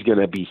 he's going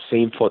to be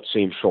same foot,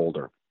 same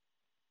shoulder.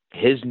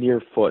 His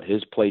near foot,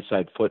 his play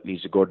side foot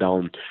needs to go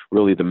down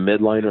really the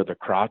midline or the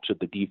crotch of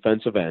the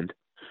defensive end.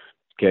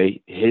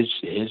 Okay, his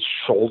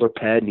shoulder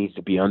pad needs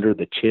to be under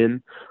the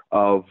chin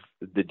of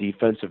the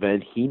defensive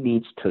end. He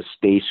needs to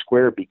stay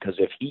square, because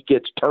if he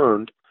gets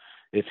turned,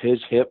 if his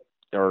hip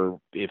or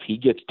if he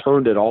gets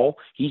turned at all,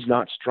 he's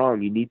not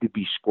strong. You need to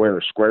be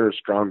square. Square is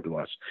strong to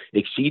us.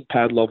 Exceed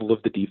pad level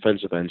of the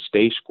defensive end,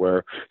 stay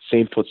square,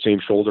 same foot, same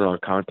shoulder on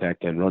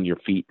contact, and run your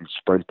feet and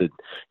sprint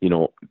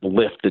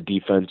lift the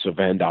defensive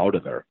end out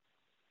of there.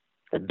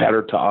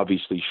 Better to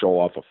obviously show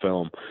off a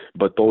film,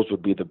 but those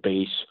would be the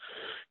base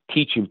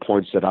teaching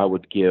points that I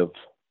would give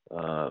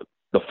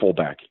the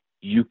fullback.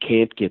 You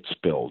can't get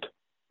spilled.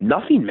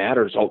 Nothing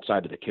matters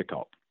outside of the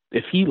kickout.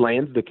 If he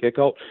lands the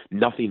kickout,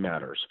 nothing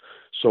matters.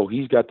 So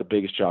he's got the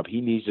biggest job. He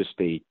needs to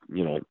stay,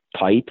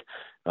 tight.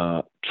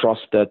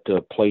 Trust that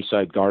the play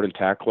side guard and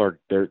tackler,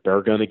 they're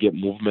going to get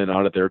movement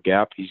out of their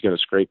gap. He's going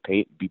to scrape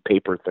paint, be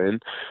paper thin.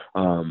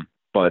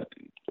 But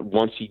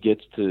once he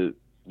gets to,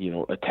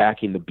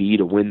 attacking the B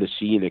to win the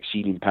C and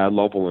exceeding pad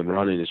level and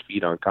running his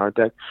feet on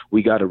contact,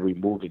 we got to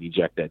remove and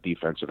eject that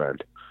defensive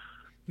end.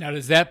 Now,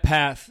 does that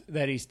path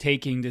that he's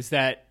taking, does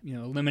that,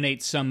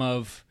 eliminate some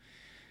of,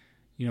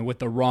 what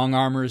the wrong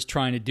armor is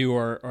trying to do,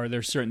 or are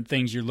there certain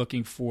things you're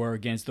looking for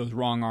against those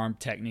wrong arm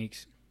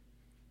techniques?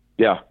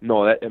 Yeah,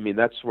 no,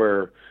 that's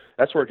where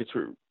it gets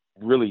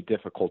really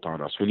difficult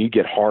on us. When you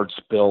get hard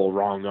spill,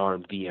 wrong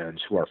arm DNs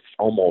who are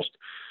almost,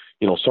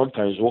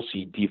 sometimes we'll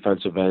see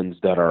defensive ends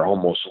that are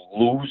almost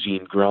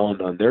losing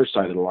ground on their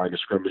side of the line of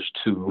scrimmage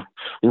to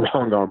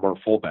wrong arm or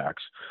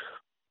fullbacks.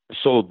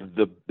 So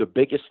the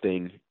biggest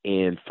thing,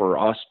 and for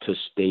us to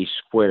stay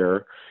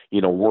square,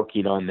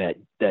 working on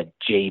that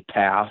J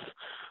path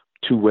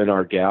to win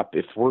our gap,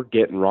 if we're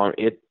getting wrong,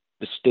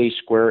 to stay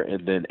square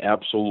and then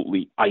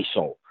absolutely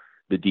ISO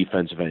the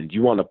defensive end.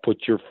 You want to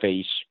put your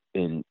face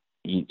in,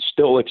 you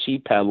still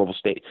exceed pad level,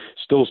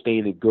 still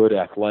staying in good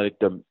athletic,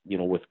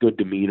 with good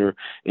demeanor,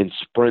 and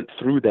sprint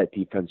through that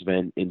defensive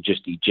end and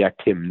just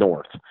eject him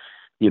north.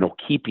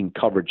 Keeping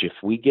coverage. If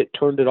we get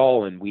turned at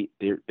all and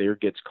there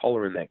gets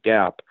color in that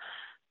gap,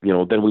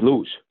 then we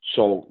lose.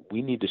 So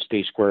we need to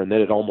stay square, and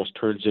then it almost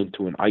turns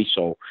into an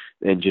ISO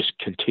and just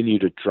continue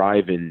to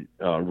drive and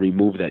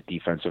remove that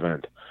defensive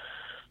end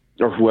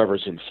or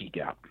whoever's in C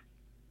gap.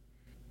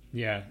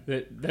 Yeah,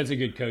 that's a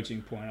good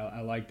coaching point.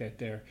 I like that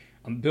there.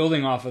 I'm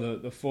building off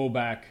of the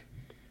fullback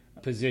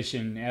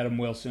position. Adam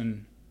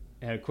Wilson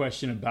had a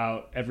question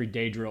about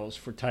everyday drills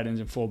for tight ends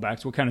and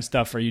fullbacks. What kind of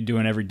stuff are you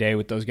doing every day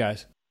with those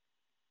guys?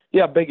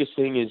 Yeah, biggest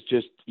thing is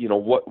just,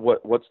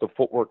 what's the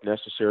footwork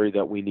necessary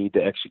that we need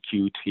to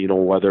execute,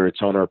 whether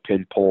it's on our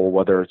pin pull,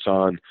 whether it's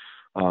on,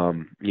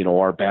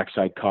 our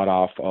backside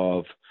cutoff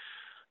of,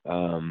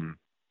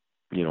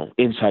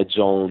 inside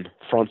zone,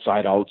 front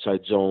side,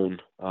 outside zone,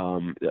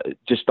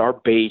 just our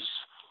base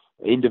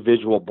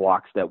individual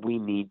blocks that we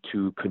need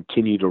to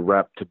continue to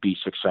rep to be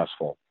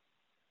successful.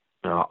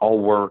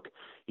 All work,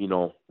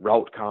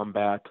 route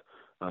combat.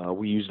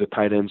 We use the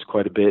tight ends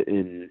quite a bit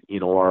in,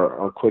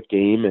 our quick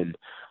game, and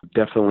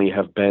definitely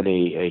have been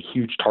a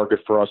huge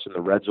target for us in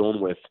the red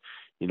zone with,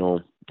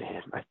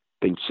 I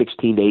think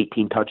 16 to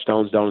 18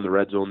 touchdowns down in the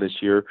red zone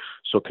this year.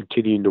 So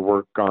continuing to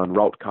work on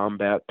route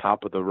combat,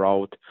 top of the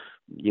route,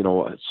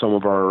 some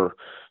of our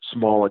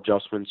small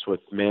adjustments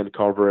with man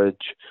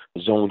coverage,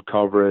 zone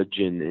coverage,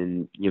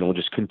 and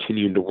just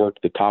continuing to work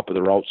the top of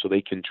the route so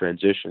they can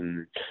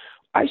transition.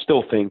 I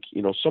still think,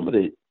 some of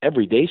the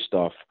everyday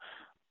stuff,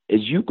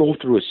 as you go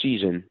through a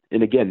season,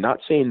 and again, not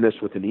saying this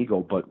with an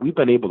ego, but we've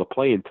been able to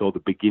play until the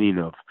beginning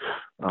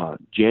of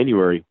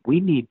January.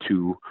 We need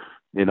to,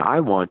 and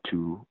I want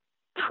to,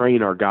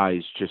 train our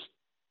guys just,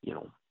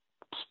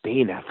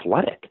 staying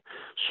athletic.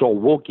 So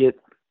we'll get,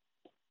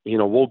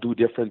 we'll do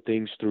different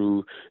things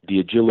through the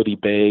agility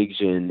bags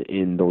and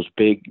in those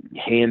big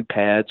hand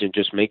pads, and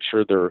just make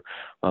sure they're,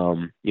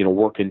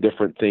 working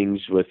different things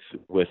with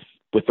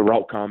the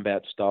route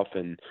combat stuff.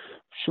 And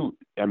shoot,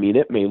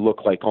 it may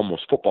look like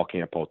almost football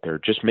camp out there,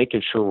 just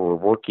making sure we're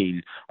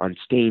working on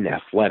staying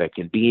athletic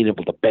and being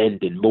able to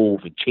bend and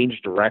move and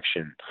change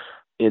direction.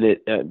 And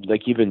it,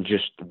 like even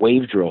just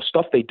wave drill,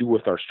 stuff they do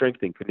with our strength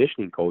and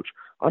conditioning coach,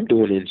 I'm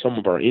doing in some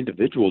of our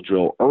individual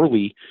drill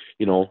early,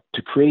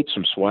 to create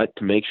some sweat,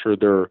 to make sure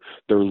they're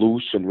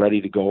loose and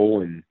ready to go,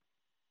 and,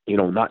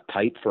 not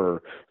tight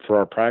for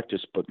our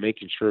practice, but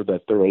making sure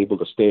that they're able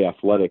to stay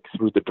athletic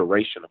through the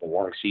duration of a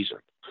long season.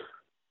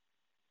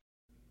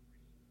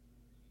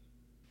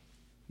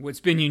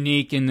 What's been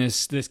unique in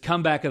this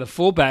comeback of the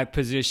fullback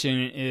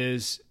position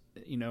is,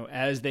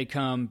 as they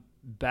come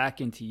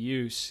back into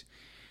use,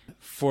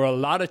 for a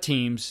lot of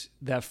teams,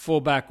 that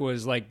fullback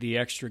was like the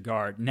extra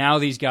guard. Now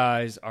these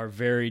guys are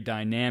very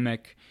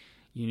dynamic.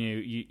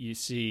 You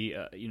see,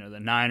 the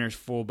Niners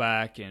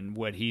fullback and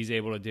what he's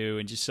able to do,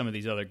 and just some of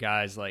these other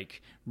guys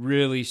like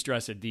really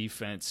stress a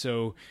defense.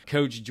 So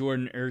Coach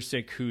Jordan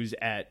Ersick, who's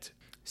at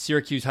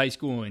Syracuse High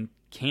School in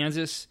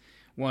Kansas,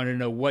 wanted to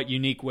know what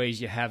unique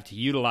ways you have to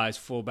utilize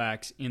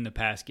fullbacks in the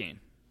pass game.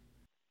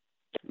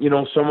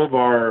 Some of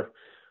our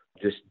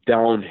just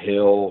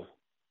downhill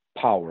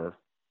power,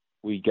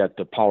 we got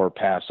the power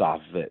pass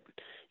off of it.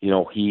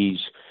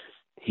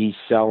 He's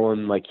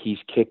selling like he's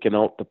kicking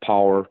out the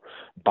power,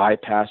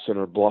 bypassing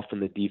or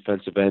bluffing the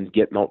defensive end,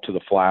 getting out to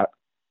the flat.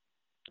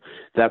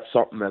 That's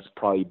something that's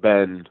probably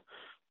been,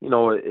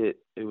 it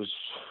was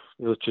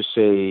let's just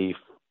say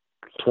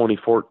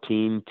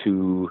 2014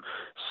 to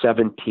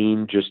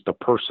 17, just the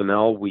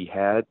personnel we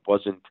had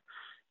wasn't,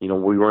 we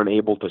weren't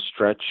able to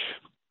stretch,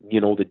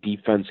 the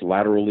defense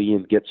laterally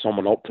and get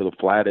someone out to the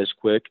flat as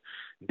quick.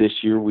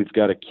 This year we've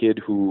got a kid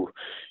who,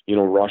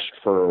 rushed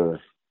for,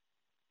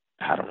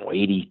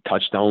 80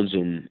 touchdowns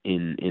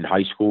in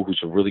high school,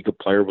 who's a really good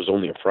player, was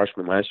only a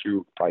freshman last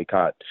year, probably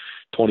caught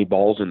 20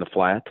 balls in the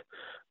flat.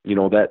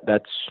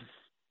 That's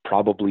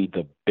probably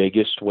the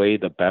biggest way,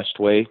 the best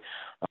way.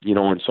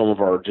 And some of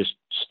our just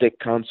stick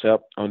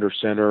concept, under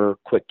center,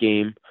 quick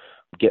game,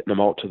 getting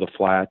them out to the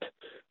flat,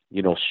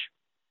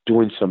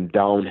 doing some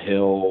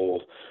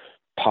downhill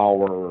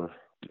power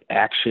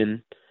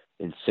action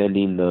and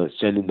sending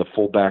the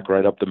fullback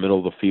right up the middle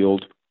of the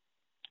field.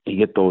 You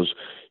get those,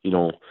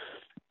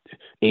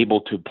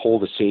 able to pull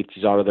the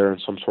safeties out of there in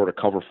some sort of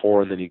cover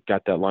four, and then you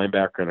got that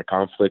linebacker in a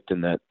conflict,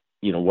 and that,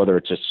 whether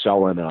it's a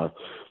sell in a,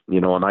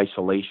 an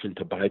isolation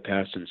to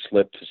bypass and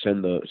slip to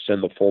send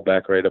the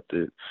fullback right up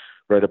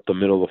the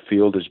middle of the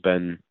field has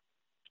been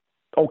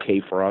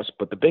okay for us.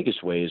 But the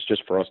biggest way is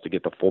just for us to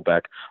get the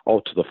fullback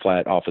out to the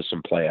flat off of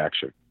some play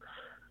action.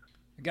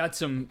 I got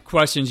some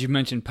questions. You've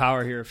mentioned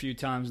power here a few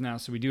times now,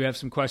 so we do have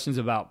some questions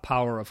about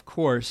power, of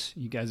course.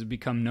 You guys have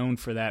become known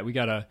for that. We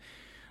got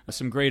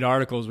some great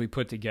articles we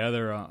put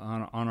together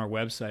on our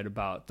website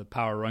about the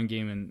power run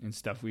game and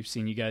stuff we've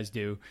seen you guys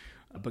do.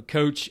 But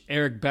Coach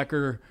Eric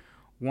Becker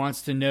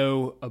wants to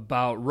know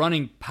about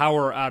running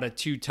power out of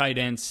two tight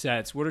end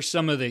sets. What are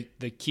some of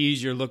the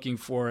keys you're looking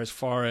for as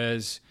far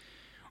as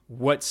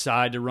what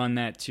side to run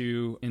that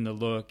to in the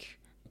look,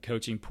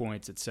 coaching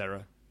points,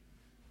 etc.?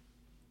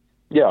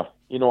 Yeah,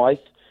 I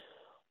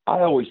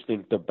always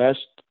think the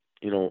best,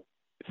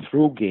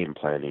 through game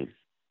planning,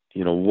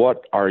 how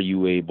are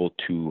you able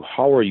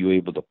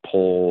to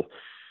pull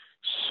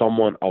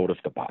someone out of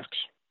the box?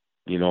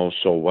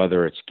 So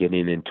whether it's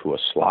getting into a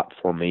slot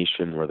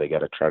formation where they got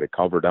to try to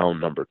cover down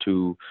number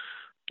two,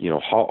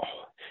 how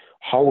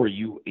are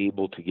you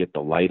able to get the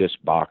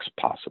lightest box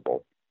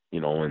possible?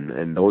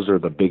 And those are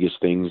the biggest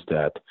things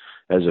that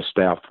as a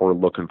staff we're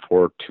looking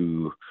for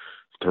to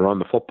run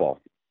the football.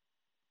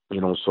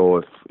 So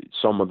if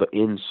some of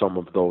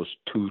those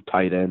two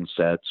tight end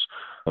sets,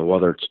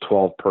 whether it's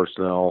 12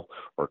 personnel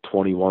or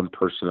 21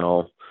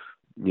 personnel,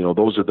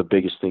 those are the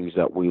biggest things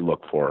that we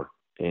look for.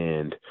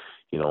 And,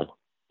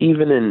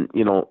 even in,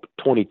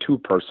 22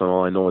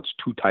 personnel, I know it's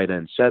two tight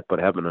end set, but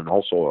having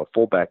also a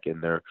fullback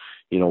in there,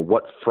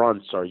 what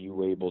fronts are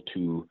you able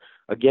to,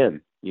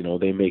 again,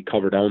 they may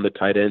cover down the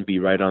tight end, be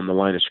right on the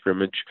line of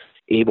scrimmage,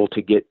 able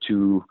to get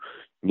to,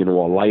 a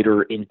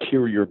lighter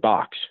interior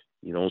box.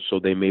 So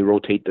they may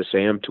rotate the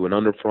Sam to an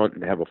underfront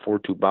and have a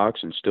 4-2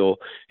 box and still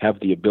have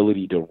the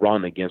ability to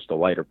run against a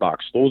lighter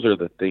box. Those are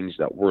the things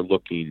that we're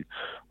looking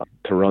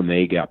to run the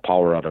A-gap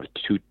power out of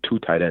two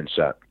tight end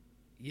set.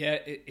 Yeah,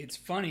 it's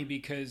funny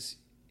because,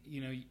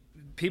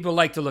 people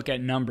like to look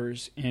at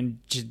numbers, and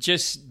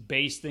just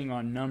basing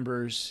on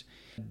numbers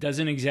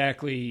doesn't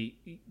exactly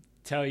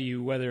tell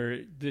you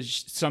whether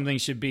something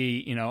should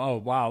be, oh,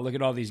 wow, look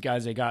at all these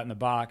guys they got in the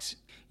box.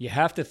 You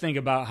have to think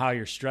about how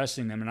you're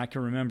stressing them. And I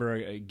can remember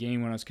a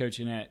game when I was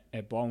coaching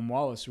at Baldwin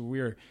Wallace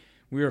where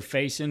we were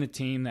facing a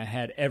team that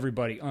had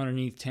everybody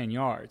underneath 10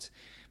 yards.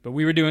 But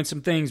we were doing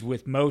some things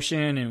with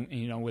motion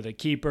and, with a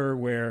keeper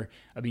where,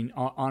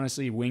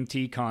 honestly, wing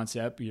T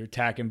concept, you're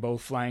attacking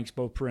both flanks,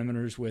 both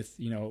perimeters with,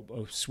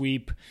 a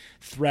sweep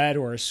threat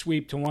or a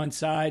sweep to one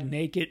side,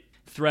 naked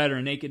threat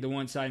or naked to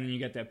one side, and then you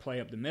got that play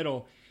up the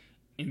middle.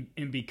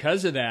 And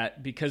because of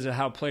that, because of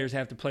how players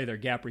have to play their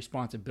gap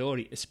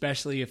responsibility,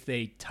 especially if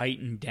they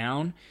tighten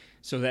down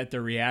so that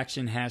their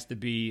reaction has to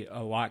be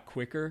a lot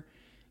quicker,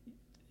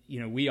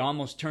 we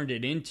almost turned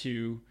it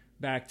into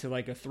back to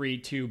like a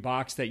 3-2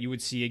 box that you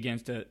would see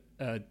against a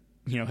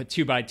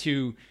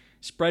 2x2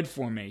 spread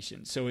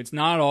formation. So it's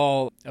not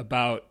all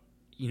about,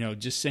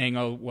 just saying,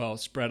 oh, well,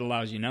 spread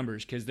allows you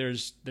numbers, because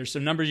there's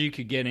some numbers you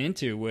could get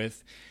into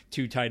with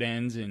two tight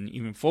ends and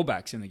even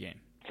fullbacks in the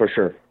game. For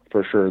sure.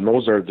 And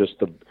those are just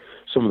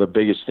some of the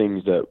biggest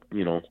things that,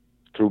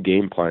 through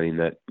game planning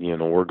that,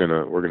 we're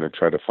gonna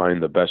try to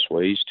find the best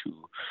ways to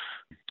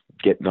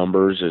get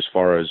numbers as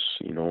far as,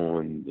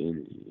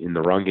 in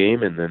the run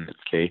game. And then,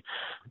 okay,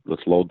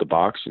 let's load the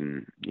box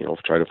and,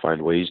 try to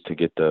find ways to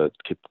get the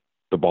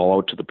ball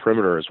out to the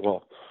perimeter as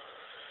well.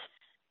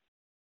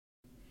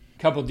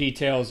 Couple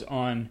details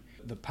on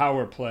the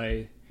power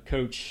play.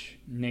 Coach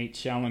Nate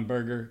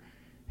Schallenberger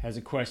has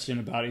a question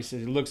about it. He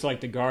says, it looks like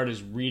the guard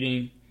is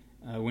reading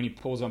when he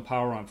pulls on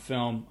power on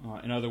film.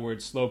 In other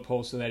words, slow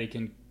pull so that he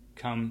can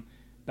come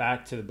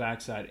back to the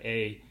backside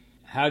A.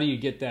 How do you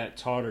get that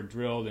taught or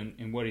drilled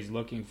in what he's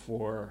looking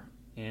for?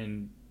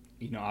 And,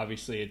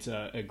 obviously it's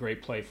a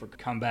great play for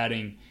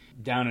combating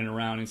down and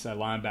around inside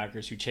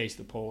linebackers who chase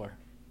the puller.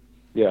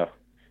 Yeah.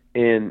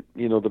 And,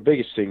 the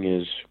biggest thing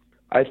is,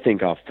 I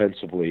think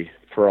offensively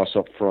for us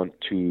up front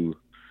to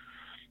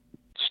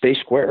stay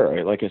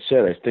square. Like I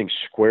said, I think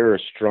square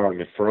is strong.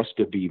 And for us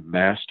to be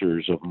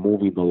masters of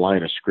moving the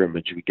line of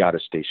scrimmage, we got to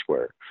stay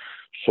square.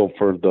 So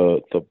for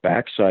the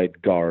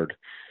backside guard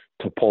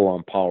to pull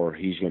on power,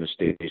 he's going to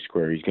stay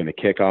square. He's going to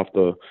kick off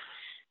the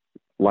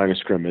line of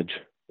scrimmage,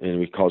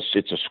 and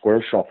it's a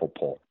square shuffle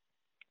pull.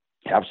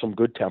 Have some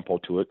good tempo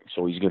to it.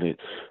 So he's going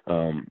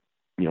to,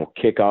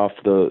 kick off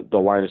the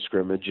line of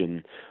scrimmage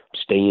and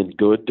stay in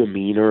good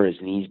demeanor.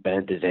 His knees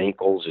bent, his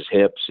ankles, his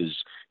hips.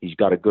 He's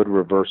got a good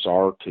reverse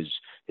arc.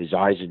 His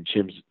eyes and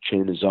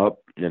chin is up,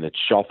 and it's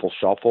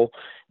shuffle.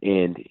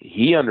 And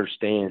he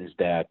understands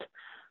that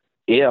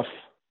if,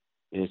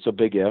 and it's a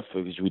big if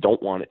because we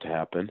don't want it to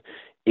happen,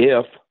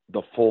 if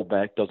the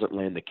fullback doesn't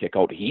land the kick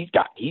out, he's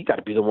got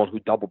to be the one who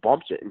double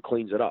bumps it and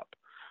cleans it up.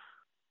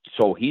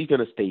 So he's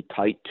going to stay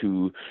tight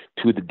to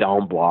the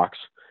down blocks,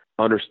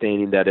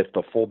 understanding that if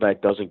the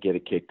fullback doesn't get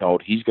it kicked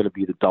out, he's going to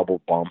be the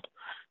double bump,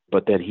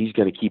 but then he's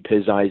going to keep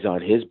his eyes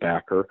on his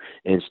backer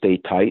and stay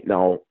tight.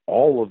 Now,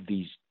 all of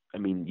these,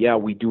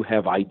 we do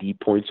have ID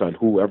points on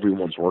who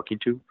everyone's working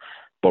to,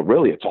 but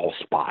really it's all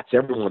spots.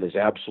 Everyone is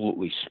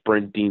absolutely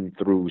sprinting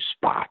through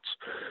spots.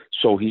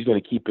 So he's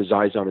going to keep his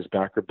eyes on his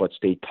backer, but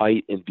stay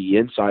tight and be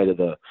inside of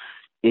the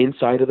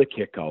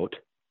kick out,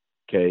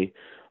 okay,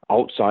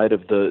 outside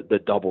of the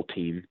double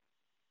team.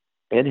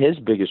 And his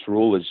biggest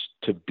rule is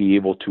to be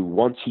able to,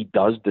 once he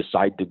does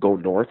decide to go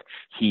north,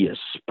 he is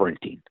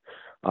sprinting.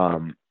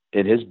 And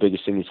his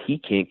biggest thing is he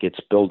can't get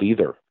spilled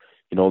either.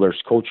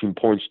 There's coaching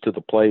points to the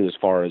play as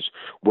far as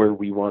where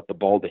we want the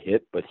ball to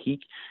hit, but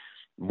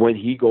when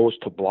he goes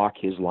to block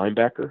his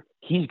linebacker,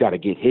 he's got to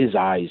get his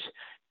eyes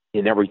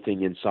in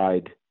everything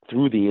inside,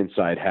 through the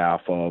inside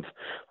half of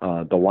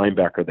the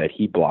linebacker that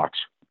he blocks.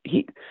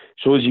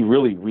 So is he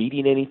really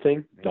reading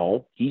anything?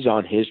 No, he's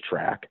on his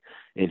track,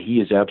 and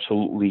he is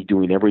absolutely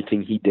doing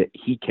everything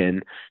he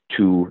can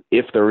to,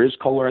 if there is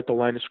color at the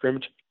line of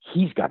scrimmage,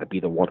 he's got to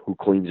be the one who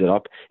cleans it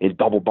up and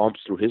double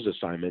bumps through his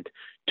assignment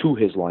to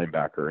his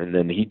linebacker. And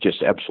then he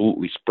just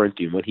absolutely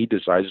sprinting. When he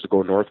decides to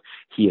go north,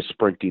 he is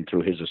sprinting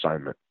through his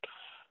assignment.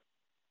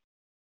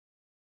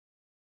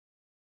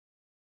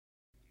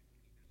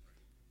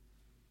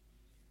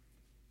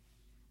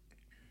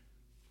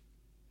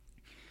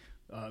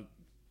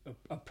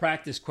 A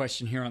practice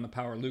question here on the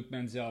Power. Luke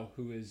Menzel,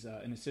 who is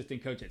an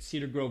assistant coach at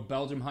Cedar Grove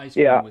Belgium High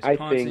School in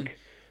Wisconsin, I think,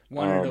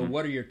 wanted to know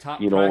what are your top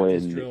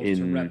practice drills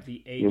to rep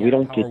the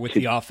A-gap power with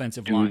the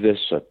offensive line? We don't do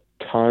this a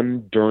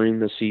ton during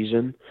the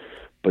season,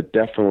 but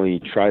definitely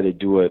try to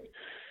do it,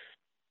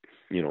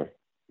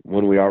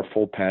 when we are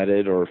full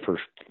padded or for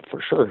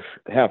sure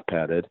half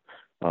padded,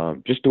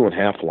 just doing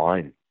half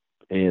line.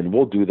 And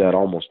we'll do that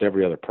almost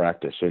every other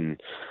practice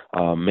and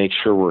make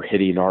sure we're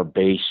hitting our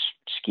base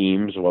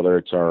schemes, whether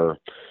it's our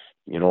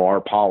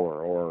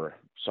power or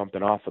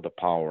something off of the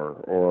power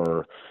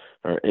or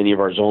any of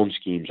our zone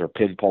schemes or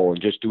pin pull,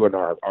 and just doing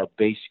our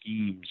base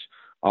schemes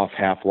off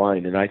half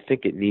line. And I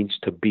think it needs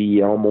to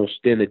be almost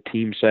in a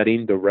team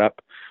setting to rep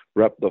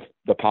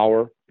the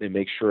power and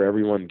make sure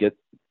everyone gets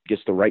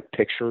the right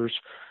pictures.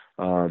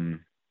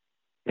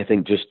 I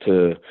think just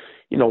to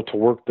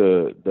work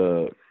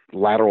the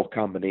lateral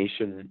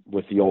combination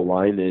with the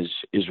O-line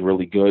is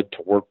really good. To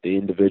work the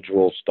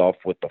individual stuff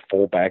with the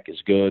fullback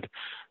is good.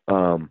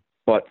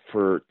 But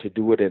to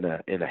do it in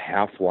a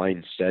half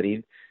line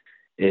setting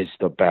is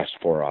the best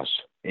for us.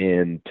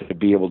 And to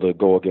be able to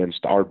go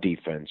against our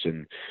defense,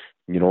 and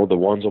the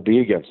ones will be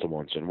against the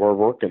ones, and we're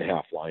working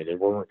half line,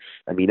 and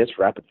it's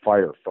rapid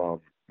fire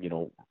from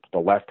the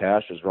left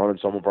hash is running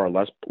some of our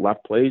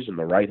left plays, and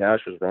the right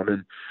hash is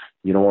running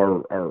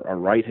our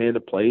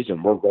right-handed plays,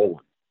 and we're rolling.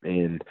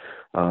 And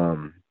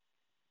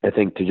I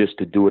think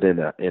to do it in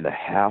a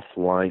half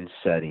line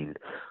setting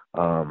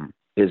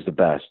is the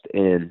best,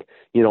 and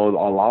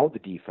allow the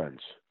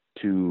defense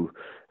to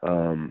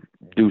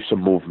do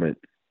some movement.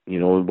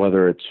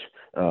 Whether it's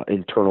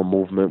internal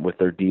movement with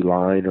their D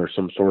line or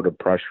some sort of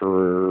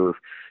pressure,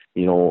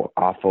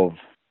 off of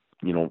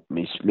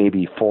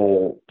maybe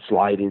full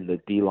sliding the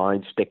D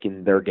line,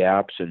 sticking their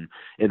gaps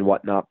and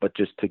whatnot, but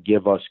just to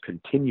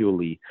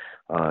continually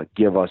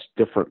give us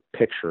different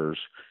pictures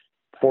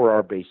for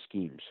our base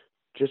schemes,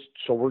 just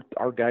so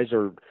our guys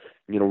are,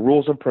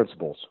 rules and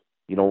principles.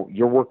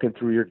 You're working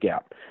through your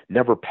gap.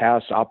 Never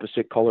pass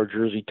opposite color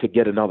jersey to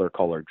get another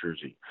color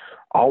jersey.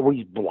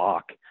 Always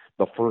block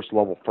the first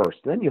level first.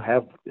 Then you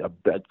have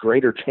a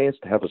greater chance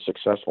to have a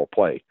successful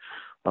play.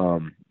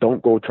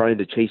 Don't go trying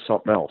to chase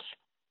something else.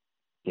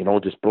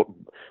 Just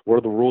what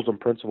are the rules and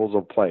principles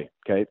of play,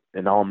 okay?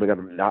 And now I'm going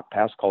to not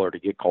pass color to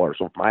get color.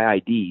 So if my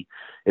ID,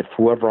 if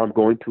whoever I'm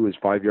going to is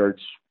 5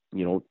 yards,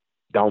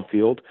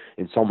 downfield,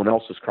 and someone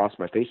else has crossed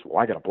my face,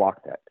 well, I got to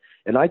block that.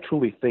 And I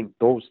truly think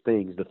those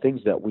things, the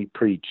things that we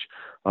preach,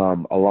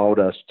 allowed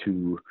us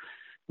to,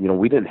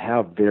 we didn't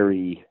have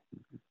very,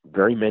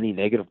 very many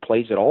negative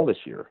plays at all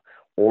this year,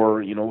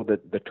 or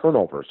the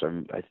turnovers.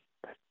 I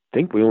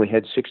think we only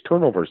had 6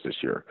 turnovers this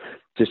year.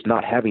 Just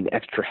not having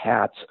extra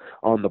hats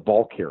on the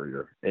ball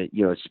carrier,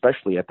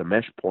 especially at the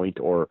mesh point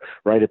or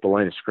right at the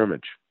line of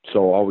scrimmage.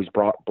 So always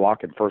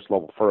blocking first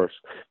level first.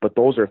 But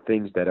those are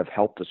things that have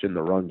helped us in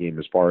the run game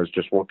as far as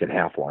just working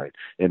half line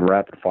and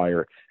rapid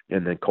fire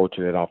and then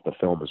coaching it off the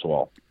film as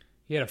well.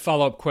 He had a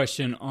follow-up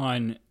question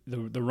on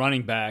the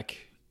running back,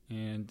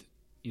 and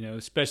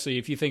especially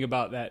if you think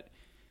about that,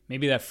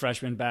 maybe that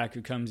freshman back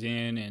who comes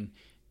in and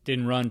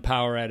didn't run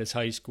power at his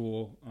high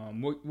school.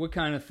 What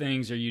kind of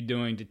things are you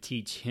doing to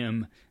teach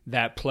him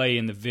that play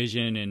and the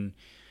vision and,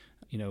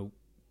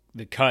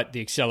 the cut,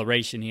 the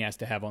acceleration he has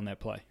to have on that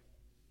play?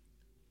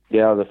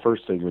 Yeah, the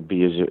first thing would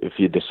be is if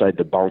you decide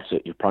to bounce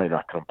it, you're probably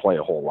not going to play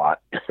a whole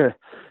lot.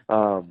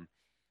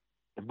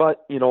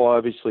 But,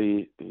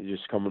 obviously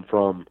just coming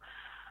from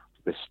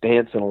the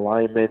stance and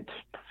alignment,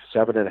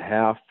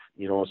 7.5,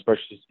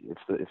 especially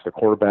if the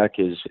quarterback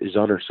is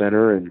under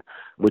center and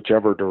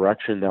whichever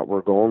direction that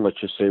we're going, let's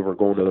just say we're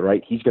going to the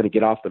right, he's going to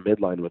get off the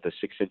midline with a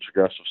 6-inch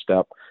aggressive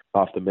step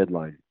off the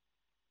midline.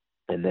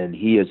 And then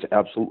he is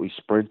absolutely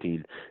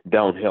sprinting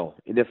downhill.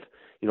 And if,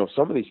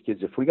 some of these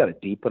kids, if we got to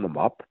deepen them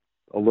up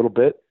a little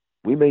bit,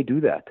 we may do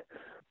that.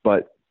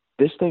 But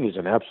this thing is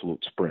an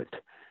absolute sprint.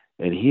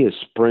 And he is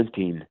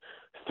sprinting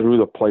through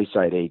the play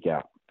side A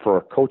gap. For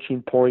a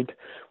coaching point,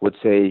 would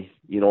say,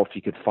 if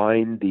you could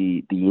find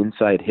the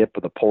inside hip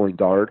of the pulling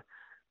guard,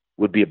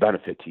 would be a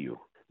benefit to you.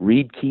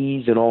 Read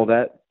keys and all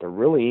that, there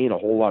really ain't a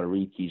whole lot of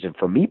read keys. And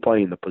for me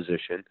playing the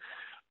position,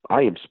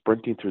 I am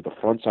sprinting through the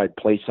front side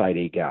play side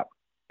A gap.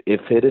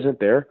 If it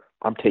isn't there,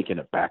 I'm taking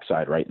it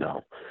backside right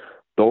now.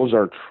 Those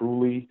are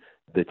truly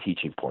the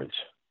teaching points.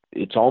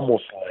 It's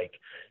almost like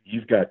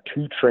you've got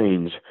two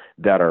trains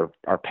that are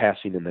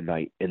passing in the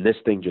night, and this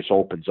thing just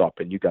opens up,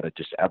 and you got to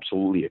just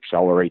absolutely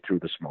accelerate through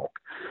the smoke.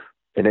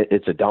 And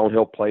it's a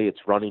downhill play.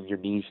 It's running your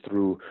knees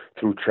through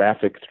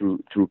traffic,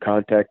 through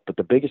contact. But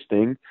the biggest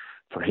thing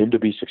for him to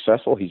be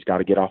successful, he's got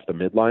to get off the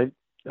midline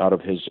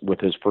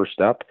with his first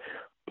step.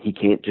 He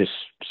can't just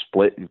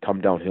split and come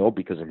downhill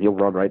because then he'll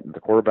run right into the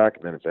quarterback,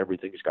 and then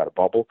everything's got to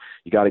bubble.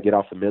 You got to get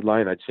off the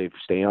midline. I'd say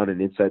stay on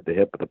and inside the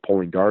hip of the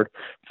pulling guard,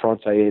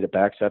 front side A to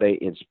back side A,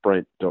 and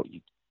sprint.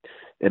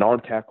 An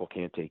arm tackle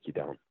can't take you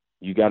down.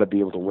 You got to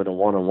be able to win a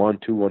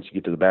 1-on-1, 2 once you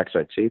get to the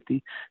backside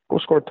safety. Go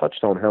score a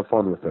touchdown. Have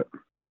fun with it.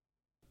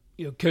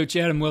 Coach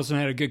Adam Wilson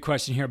had a good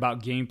question here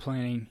about game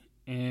planning,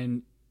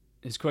 and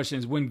his question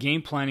is, when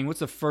game planning, what's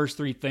the first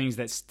 3 things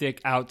that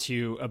stick out to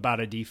you about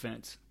a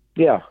defense?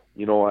 Yeah,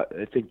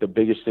 I think the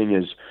biggest thing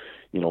is,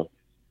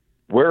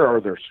 where are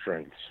their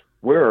strengths?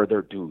 Where are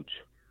their dudes?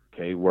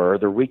 Okay, where are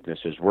their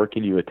weaknesses? Where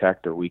can you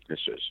attack their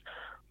weaknesses?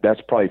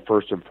 That's probably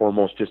first and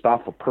foremost, just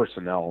off of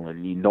personnel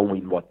and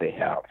knowing what they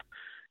have.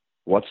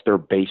 What's their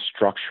base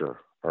structure?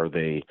 Are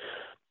they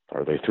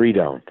 3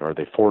 down? Are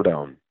they 4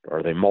 down?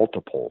 Are they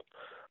multiple?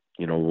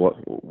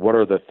 What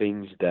are the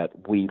things that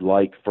we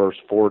like versus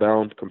 4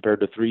 down compared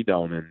to 3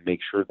 down, and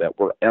make sure that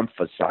we're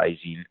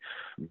emphasizing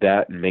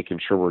that and making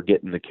sure we're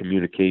getting the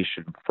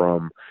communication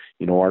from,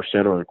 our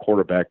center and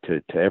quarterback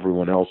to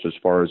everyone else as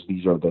far as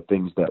these are the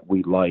things that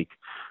we like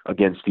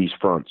against these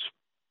fronts.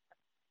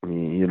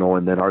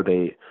 And then are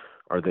they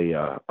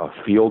a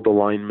field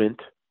alignment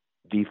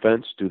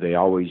defense? Do they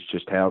always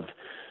just have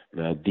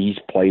these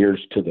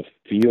players to the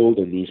field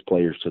and these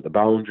players to the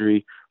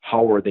boundary?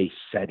 How are they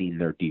setting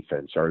their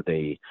defense? Are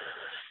they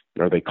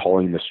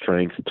calling the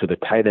strength to the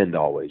tight end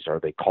always? Are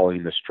they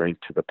calling the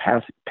strength to the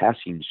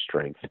passing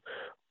strength?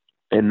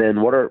 And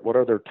then what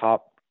are their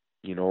top,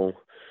 2-3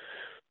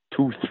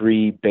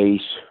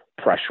 base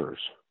pressures?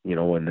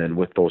 And then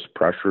with those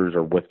pressures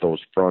or with those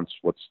fronts,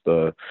 what's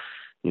the,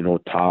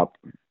 top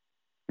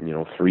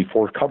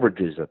 3-4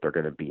 coverages that they're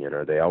going to be in?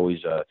 Are they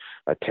always a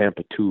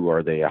Tampa 2?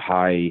 Are they a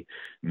high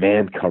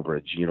man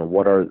coverage?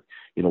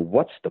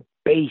 What's the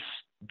base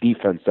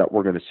defense that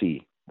we're going to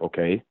see?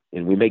 Okay.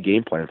 And we may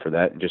game plan for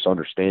that, and just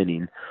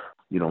understanding,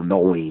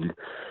 knowing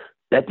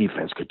that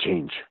defense could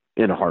change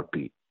in a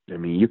heartbeat. I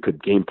mean, you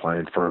could game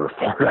plan for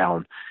 4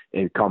 down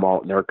and come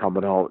out, and they're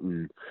coming out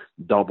and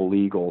double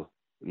eagle,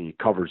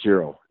 cover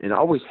 0, and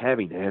always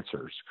having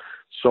answers.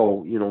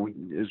 So,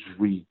 as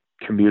we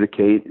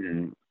communicate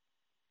and,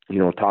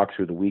 talk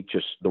through the week,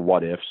 just the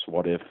what ifs,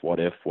 what if.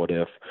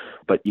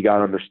 But you got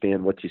to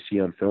understand what you see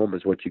on film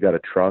is what you got to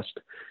trust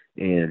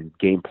and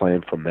game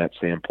plan from that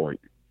standpoint.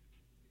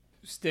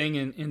 Staying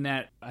in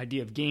that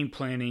idea of game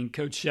planning,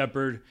 Coach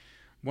Shepard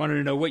wanted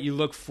to know what you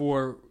look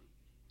for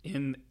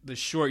in the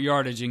short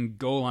yardage and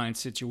goal line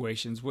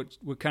situations.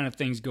 What kind of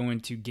things go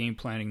into game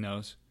planning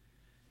those?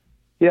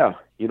 Yeah,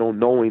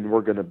 knowing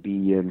we're going to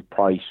be in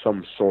probably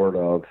some sort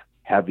of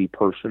heavy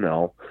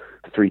personnel,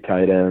 3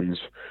 tight ends,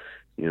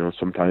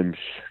 sometimes,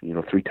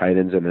 3 tight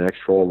ends and an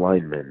extra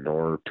lineman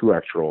or 2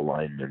 extra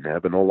linemen,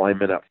 have an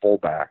lineman at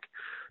fullback,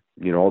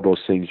 all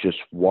those things. Just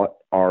what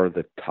are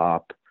the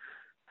top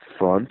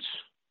fronts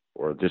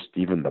or just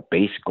even the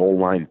base goal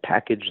line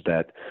package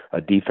that a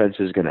defense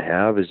is going to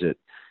have? Is it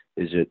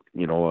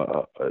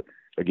a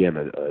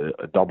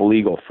double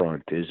eagle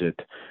front? Is it,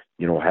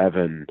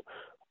 having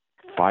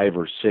 5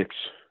 or 6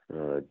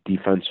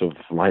 defensive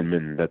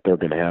linemen that they're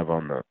going to have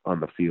on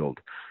the field?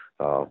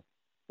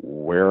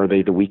 Where are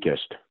they the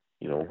weakest?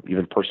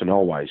 Even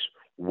personnel wise,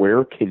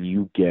 where can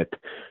you get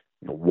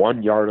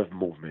 1 yard of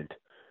movement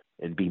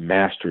and be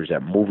masters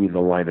at moving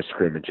the line of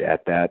scrimmage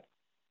at that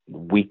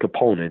weak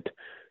opponent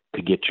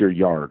to get your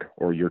yard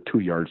or your 2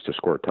 yards to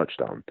score a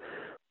touchdown?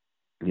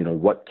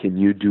 what can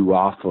you do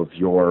off of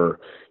your,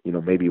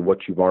 maybe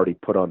what you've already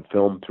put on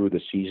film through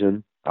the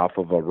season, off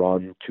of a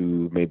run,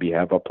 to maybe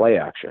have a play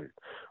action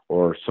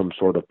or some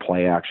sort of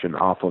play action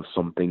off of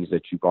some things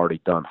that you've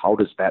already done. How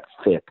does that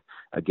fit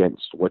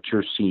against what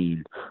you're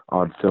seeing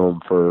on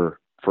film for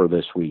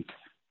this week?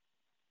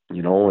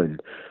 And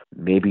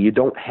maybe you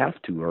don't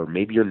have to, or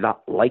maybe you're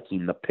not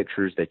liking the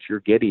pictures that you're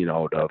getting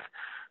out of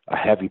a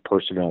heavy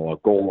personnel, a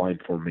goal line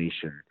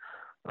formation,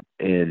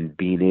 and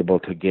being able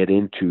to get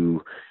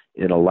into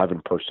an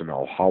 11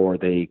 personnel. How are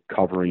they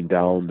covering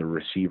down the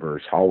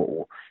receivers?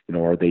 How,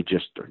 are they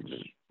just,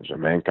 there's a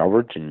man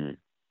coverage, and,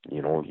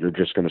 you're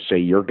just going to say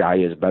your guy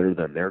is better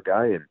than their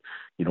guy and,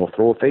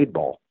 throw a fade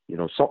ball.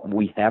 Something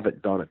we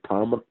haven't done a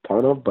ton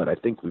of, but I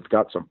think we've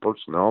got some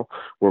personnel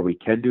where we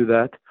can do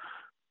that.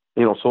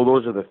 So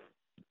those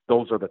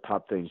are the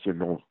top things. We're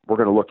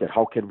going to look at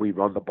how can we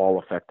run the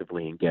ball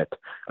effectively and get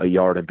a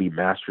yard and be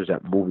masters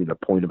at moving the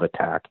point of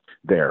attack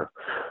there.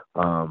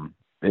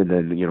 And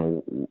then,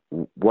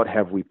 what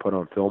have we put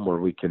on film where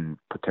we can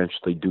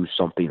potentially do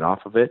something off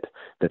of it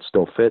that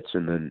still fits?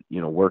 And then,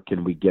 where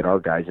can we get our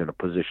guys in a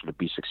position to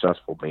be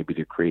successful, maybe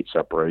to create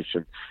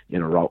separation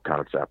in a route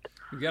concept?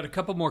 We've got a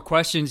couple more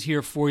questions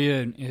here for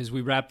you as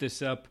we wrap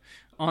this up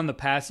on the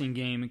passing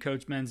game. And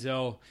Coach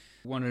Menzel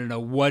wanted to know,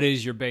 what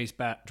is your base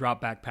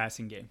drop back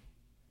passing game?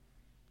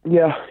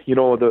 Yeah,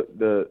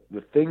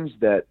 the things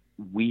that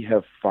we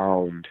have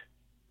found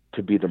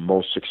to be the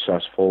most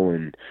successful,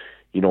 and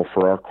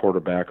for our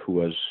quarterback, who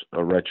was a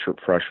redshirt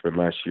freshman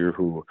last year,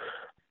 who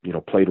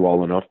played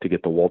well enough to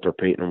get the Walter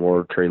Payton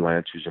Award, Trey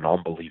Lance, who's an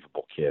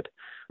unbelievable kid,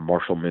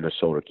 Marshall,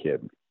 Minnesota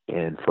kid,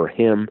 and for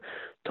him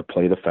to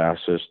play the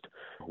fastest,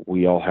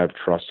 we all have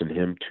trust in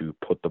him to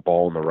put the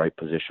ball in the right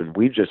position.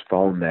 We've just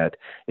found that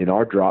in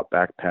our drop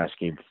back pass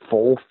game,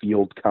 full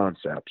field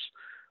concepts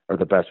are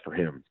the best for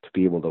him to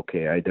be able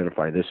to,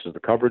 identify this is the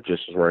coverage, this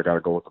is where I got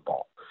to go with the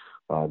ball.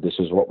 This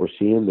is what we're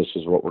seeing, this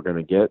is what we're going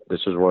to get,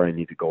 this is where I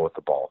need to go with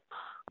the ball.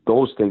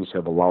 Those things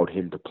have allowed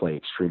him to play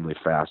extremely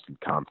fast and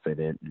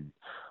confident, and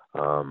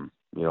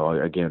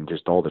again,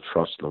 just all the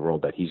trust in the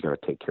world that he's going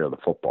to take care of the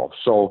football.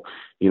 So,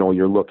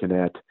 you're looking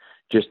at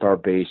just our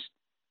base,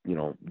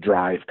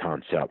 drive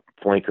concept,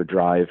 flanker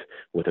drive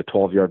with a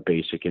 12-yard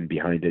basic in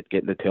behind it,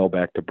 getting the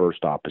tailback to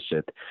burst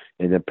opposite,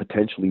 and then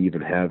potentially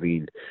even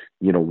having,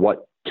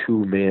 what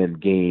two-man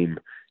game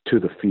to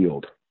the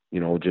field,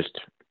 just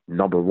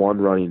number one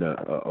running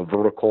a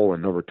vertical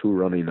and number two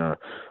running a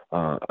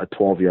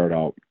 12-yard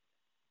out.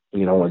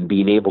 And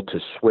being able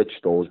to switch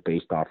those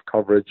based off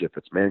coverage. If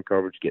it's man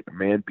coverage, getting a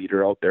man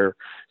beater out there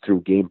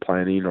through game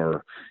planning,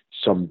 or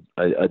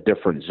a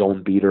different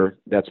zone beater.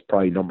 That's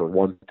probably number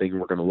one thing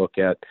we're going to look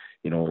at.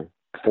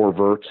 Four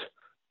verts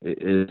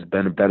has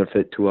been a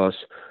benefit to us.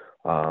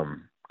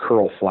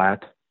 Curl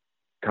flat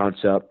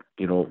concept,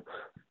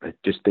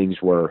 just things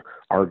where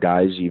our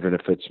guys, even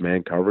if it's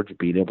man coverage,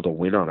 being able to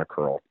win on a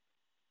curl.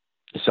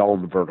 Sell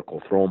them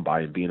vertical, throw them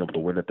by, and being able to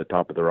win at the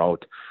top of the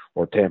route,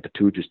 or Tampa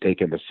 2 just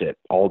taking the sit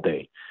all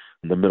day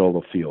in the middle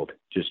of the field,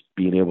 just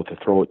being able to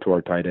throw it to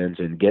our tight ends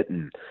and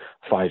getting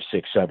 5,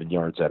 6, 7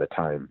 yards at a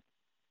time.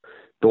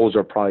 Those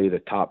are probably the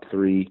top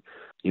three,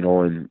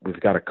 and we've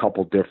got a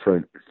couple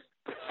different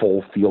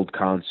full field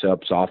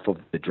concepts off of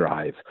the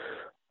drive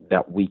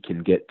that we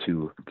can get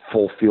to.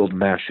 Full field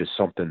mesh is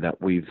something that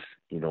we've,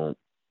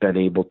 been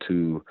able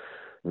to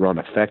run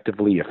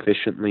effectively,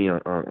 efficiently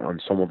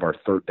on some of our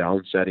third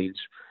down settings.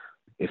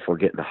 If we're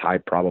getting a high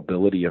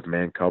probability of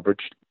man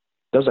coverage,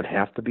 doesn't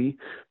have to be,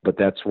 but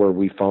that's where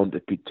we found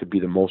it to be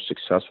the most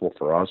successful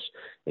for us,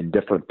 and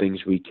different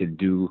things we can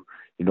do,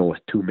 with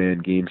two-man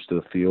games to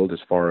the field as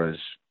far as,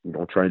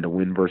 trying to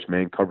win versus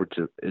man coverage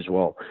as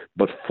well.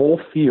 But full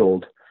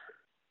field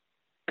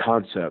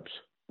concepts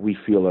we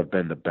feel have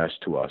been the best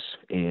to us.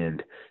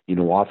 And,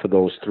 off of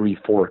those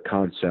 3-4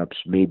 concepts,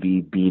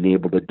 maybe being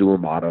able to do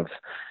them out of,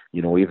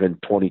 even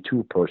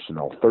 22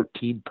 personnel,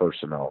 13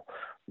 personnel,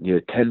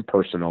 10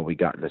 personnel we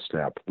got in the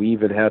snap. We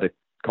even had a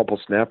couple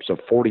snaps of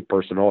 40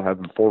 personnel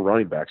having 4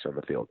 running backs on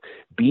the field.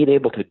 Being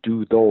able to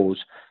do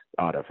those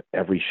out of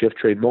every shift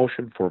trade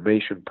motion,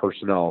 formation,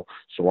 personnel,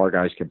 so our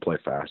guys can play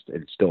fast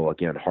and still,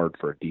 again, hard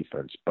for a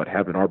defense. But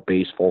having our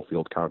base full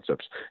field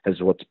concepts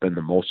is what's been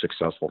the most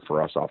successful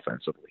for us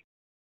offensively.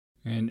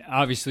 And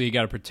obviously you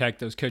got to protect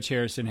those. Coach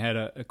Harrison had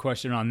a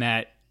question on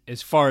that.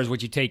 As far as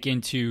what you take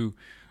into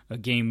a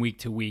game week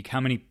to week, how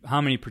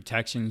many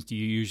protections do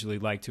you usually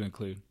like to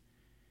include?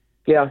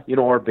 Yeah,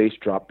 our base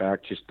drop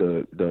back, just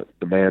the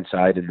man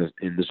side and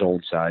the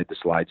zone side, the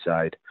slide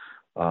side.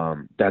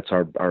 That's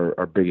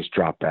our biggest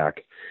drop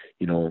back.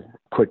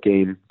 Quick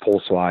game,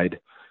 full slide.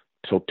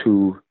 So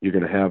 2, you're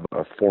going to have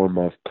a form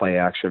of play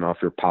action off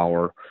your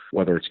power,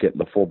 whether it's getting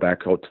the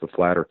fullback out to the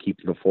flat or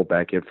keeping the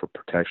fullback in for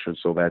protection.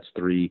 So that's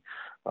 3.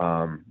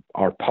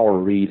 Our power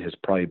read has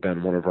probably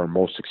been one of our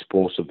most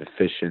explosive,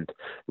 efficient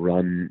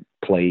run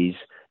plays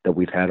that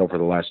we've had over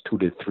the last 2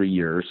 to 3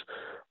 years,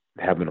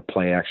 having a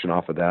play action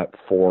off of that.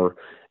 4,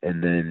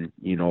 and then,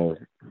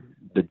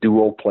 the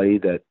duo play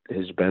that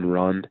has been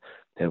run,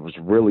 it was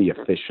really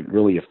efficient,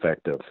 really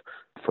effective.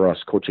 for us,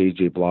 Coach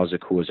A.J.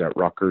 Blazik, who was at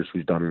Rutgers,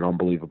 who's done an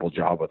unbelievable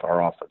job with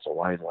our offensive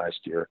line last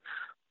year,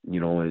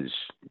 is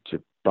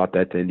to brought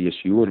that to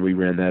NDSU, and we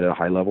ran that at a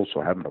high level,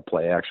 so having a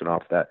play action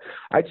off that.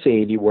 I'd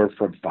say anywhere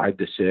from 5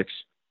 to 6,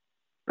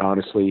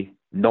 honestly,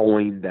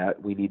 knowing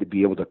that we need to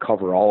be able to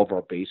cover all of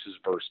our bases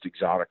versus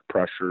exotic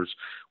pressures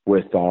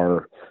with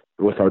our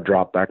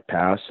drop back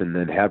pass, and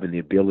then having the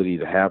ability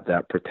to have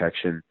that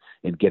protection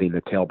and getting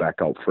the tailback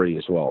out free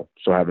as well,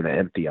 so having an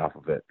empty off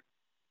of it.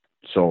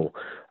 So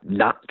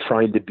not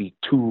trying to be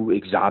too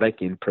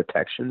exotic in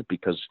protections,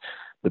 because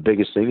the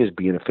biggest thing is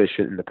being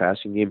efficient in the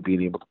passing game,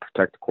 being able to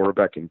protect the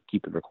quarterback and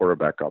keeping the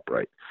quarterback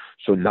upright.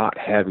 So not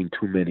having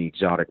too many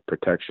exotic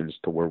protections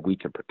to where we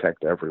can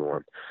protect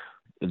everyone,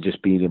 and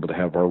just being able to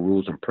have our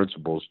rules and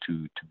principles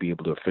to be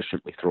able to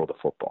efficiently throw the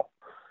football.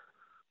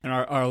 And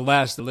our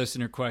last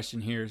listener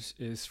question here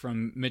is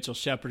from Mitchell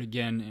Shepard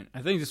again. And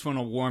I think this one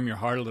will warm your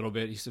heart a little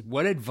bit. He said,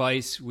 what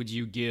advice would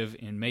you give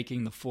in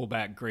making the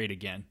fullback great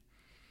again?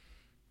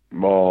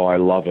 Oh, I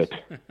love it.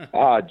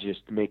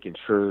 Just making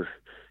sure,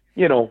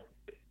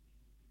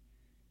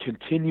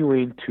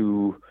 continuing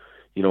to,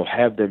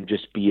 have them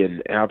just be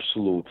an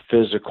absolute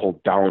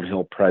physical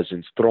downhill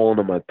presence, throwing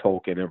them a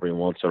token every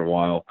once in a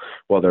while,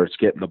 whether it's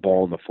getting the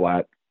ball in the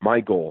flat. My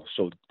goal,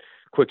 so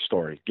quick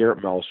story,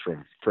 Garrett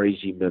Maelstrom,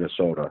 Frazee,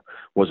 Minnesota,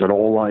 was an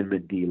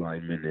O-lineman,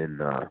 D-lineman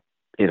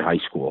in high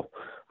school.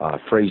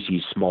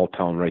 Frazee, small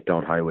town right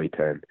down Highway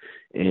 10.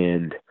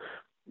 And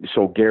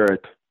so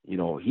Garrett,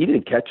 he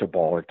didn't catch a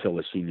ball until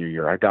his senior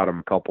year. We got him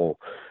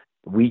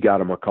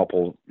a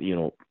couple,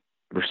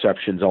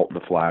 receptions out in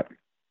the flat.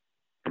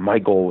 My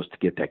goal was to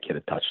get that kid a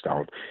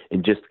touchdown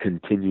and just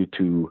continue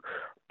to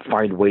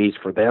find ways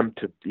for them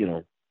to,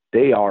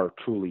 they are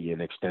truly an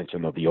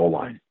extension of the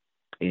O-line.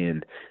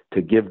 And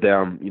to give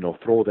them,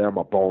 throw them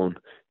a bone,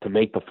 to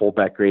make the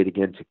fullback great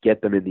again, to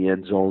get them in the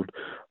end zone.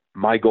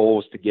 My goal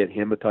was to get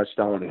him a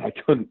touchdown, and I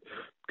couldn't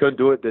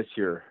do it this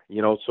year.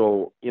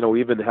 So,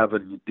 even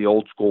having the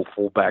old school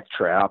fullback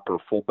trap or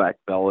fullback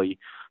belly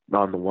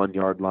on the 1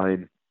 yard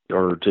line,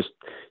 or just,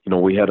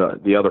 we had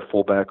the other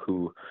fullback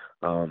who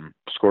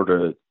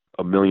scored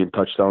a million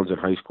touchdowns in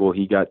high school.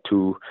 He got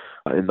 2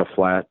 in the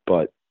flat,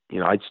 but,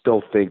 I'd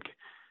still think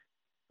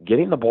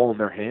getting the ball in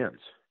their hands,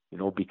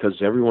 because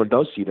everyone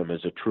does see them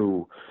as a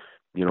true,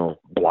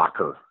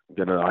 blocker,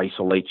 going to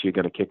isolate you,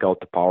 going to kick out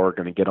the power,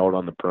 going to get out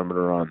on the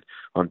perimeter on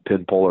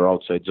pin, pull, or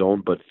outside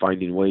zone, but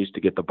finding ways to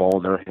get the ball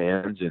in their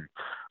hands and,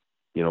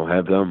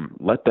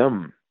 let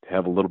them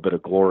have a little bit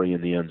of glory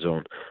in the end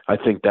zone. I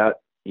think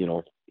that,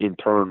 in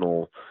turn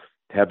will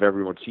have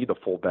everyone see the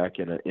fullback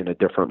in a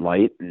different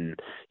light. And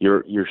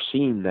you're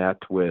seeing that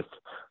with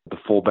the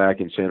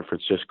fullback in San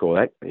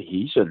Francisco.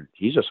 He's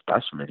a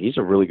specimen. He's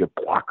a really good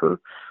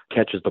blocker,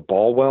 catches the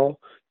ball well.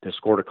 They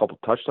scored a couple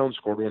touchdowns,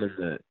 scored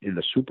one in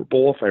the Super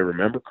Bowl, if I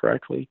remember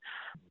correctly.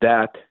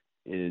 That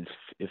is,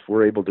 if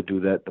we're able to do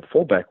that, the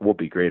fullback will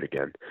be great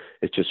again.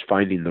 It's just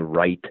finding the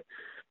right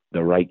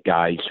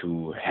guys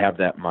who have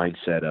that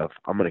mindset of,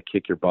 I'm going to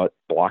kick your butt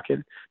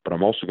blocking, but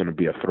I'm also going to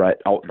be a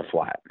threat out in the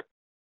flat.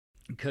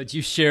 Coach,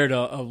 you shared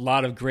a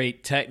lot of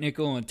great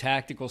technical and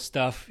tactical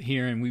stuff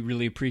here, and we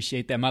really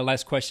appreciate that. My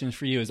last question is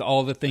for you. Is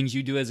all the things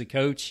you do as a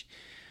coach,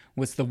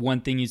 what's the one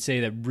thing you'd say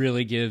that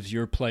really gives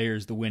your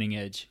players the winning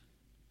edge?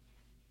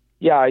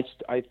 Yeah,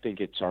 I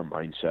think it's our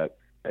mindset.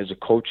 As a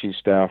coaching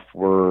staff,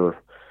 we're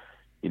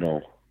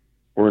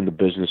in the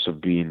business of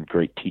being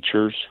great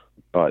teachers,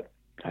 but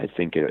I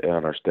think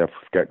on our staff,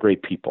 we've got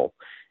great people,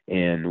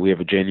 and we have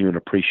a genuine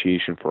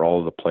appreciation for all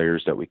of the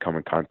players that we come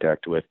in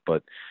contact with.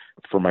 But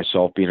for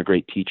myself, being a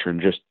great teacher,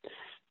 and just,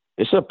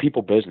 it's a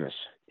people business.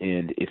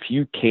 And if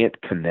you can't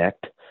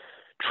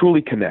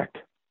truly connect,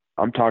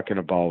 I'm talking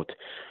about,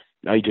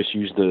 I just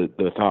use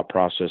the thought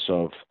process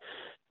of,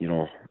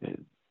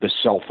 the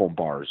cell phone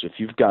bars. If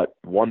you've got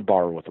one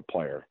bar with a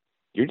player,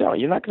 you're not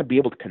going to be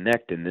able to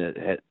connect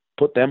and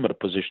put them in a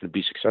position to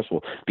be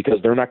successful, because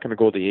they're not going to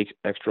go the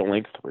extra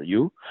length for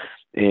you.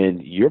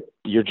 And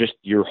you're just,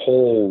 your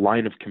whole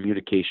line of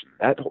communication,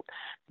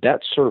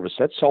 that service,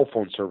 that cell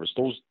phone service,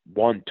 those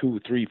 1, 2,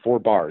 3, 4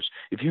 bars.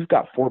 If you've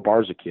got 4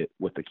 bars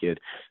with the kid,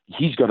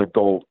 he's going to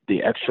go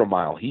the extra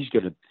mile. He's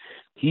going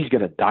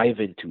to dive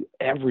into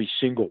every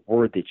single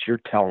word that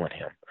you're telling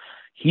him.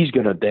 He's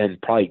going to then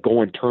probably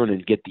go and turn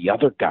and get the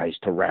other guys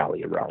to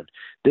rally around.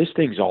 This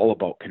thing's all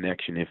about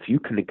connection. If you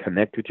can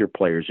connect with your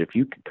players, if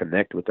you can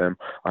connect with them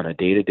on a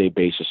day-to-day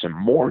basis, and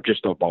more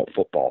just about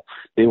football,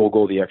 they will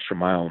go the extra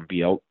mile and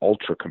be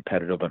ultra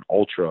competitive and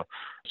ultra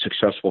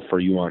successful for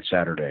you on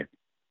Saturday.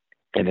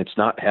 And it's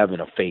not having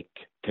a fake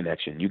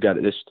connection.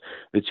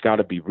 It's got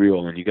to be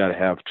real, and you got to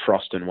have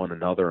trust in one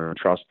another, and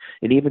trust,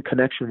 and even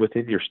connection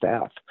within your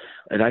staff.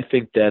 And I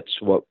think that's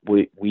what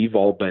we've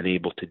all been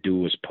able to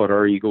do, is put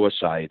our ego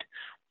aside,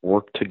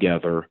 work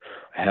together,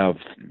 have,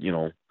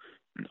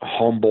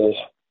 humble,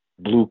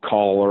 blue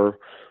collar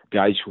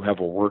guys who have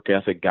a work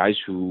ethic, guys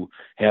who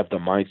have the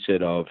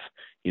mindset of,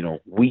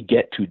 we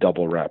get to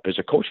double rep. As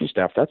a coaching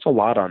staff, that's a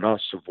lot on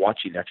us of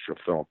watching extra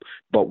film,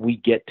 but we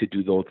get to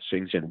do those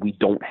things, and we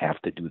don't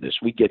have to do this.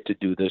 We get to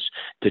do this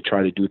to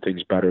try to do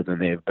things better than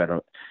they have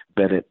been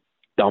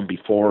done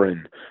before,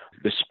 and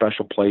this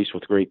special place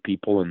with great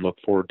people, and look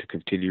forward to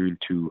continuing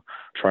to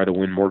try to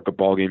win more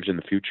ball games in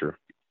the future.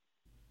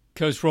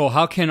 Coach Roll,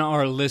 how can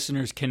our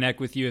listeners connect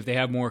with you if they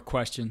have more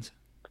questions?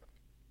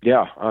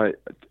 Yeah, I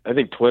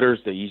think Twitter is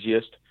the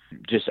easiest.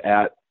 Just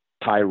at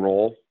Ty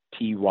Roll,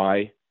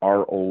 TYROEHL.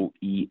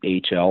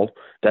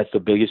 That's the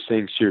biggest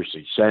thing.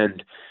 Seriously,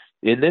 send.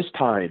 In this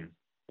time,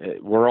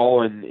 we're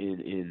all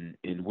in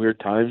weird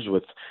times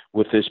with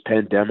this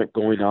pandemic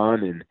going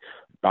on, and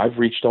I've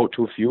reached out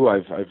to a few.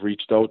 I've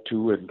reached out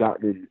to and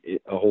gotten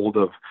a hold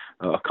of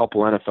a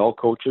couple NFL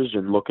coaches,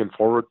 and looking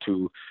forward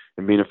to.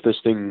 I mean, if this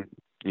thing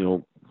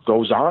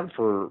goes on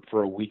for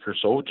a week or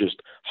so,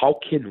 just how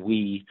can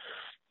we,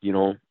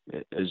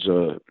 as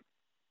a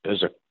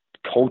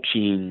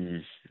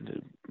coaching,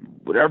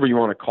 whatever you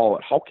want to call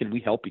it, how can we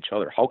help each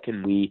other? How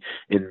can we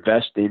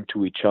invest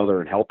into each other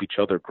and help each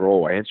other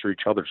grow, answer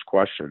each other's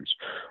questions,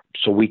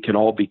 so we can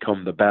all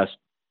become the best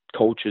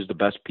coaches, the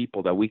best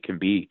people that we can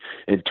be,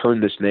 and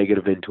turn this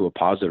negative into a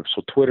positive.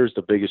 So Twitter's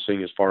the biggest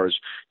thing as far as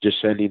just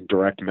sending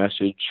direct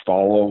message,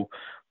 follow.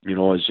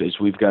 As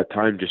we've got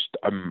time,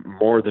 I'm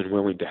more than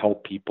willing to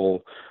help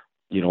people,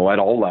 at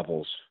all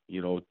levels,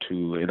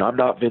 and I'm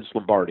not Vince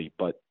Lombardi,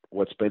 but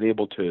what's been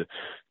able to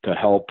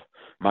help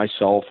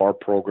myself, our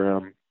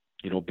program,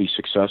 be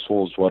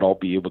successful is what I'll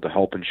be able to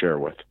help and share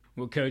with.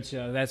 Well, Coach,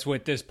 that's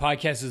what this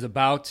podcast is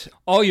about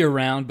all year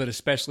round, but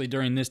especially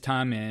during this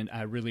time. And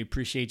I really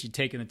appreciate you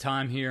taking the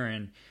time here.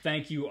 And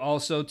thank you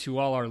also to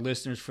all our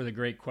listeners for the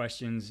great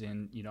questions.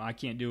 And, I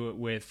can't do it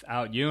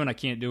without you, and I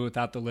can't do it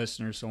without the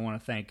listeners. So I want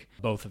to thank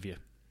both of you.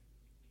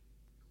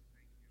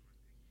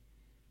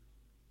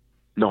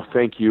 No,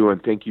 thank you.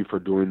 And thank you for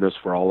doing this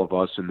for all of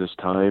us in this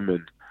time.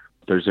 And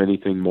if there's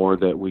anything more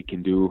that we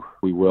can do,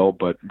 we will,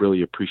 but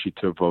really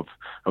appreciative of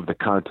the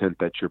content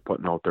that you're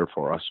putting out there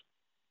for us.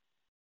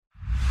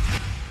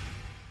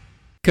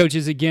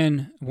 Coaches,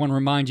 again, I want to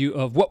remind you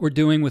of what we're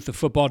doing with the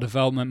football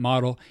development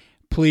model.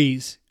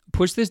 Please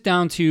push this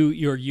down to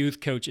your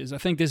youth coaches. I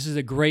think this is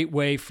a great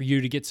way for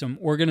you to get some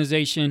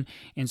organization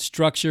and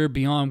structure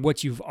beyond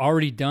what you've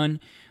already done.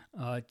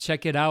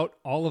 Check it out,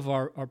 all of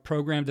our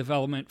program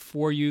development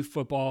for youth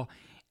football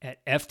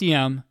at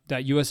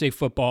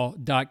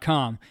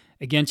fdm.usafootball.com.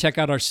 Again, check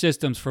out our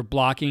systems for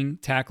blocking,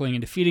 tackling, and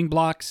defeating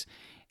blocks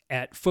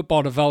at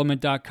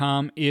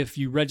footballdevelopment.com. If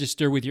you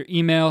register with your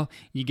email,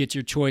 you get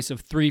your choice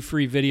of 3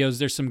 free videos.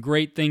 There's some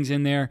great things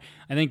in there.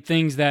 I think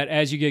things that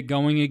as you get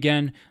going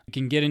again, you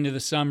can get into the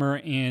summer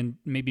and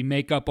maybe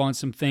make up on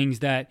some things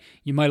that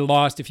you might have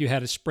lost if you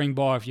had a spring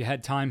ball, if you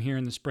had time here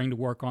in the spring to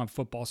work on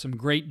football. Some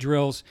great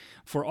drills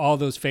for all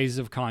those phases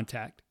of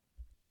contact.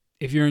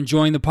 If you're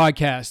enjoying the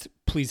podcast,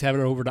 please head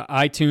over to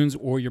iTunes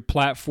or your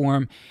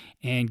platform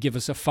and give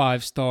us a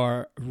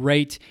 5-star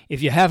rate.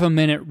 If you have a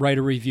minute, write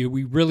a review.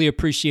 We really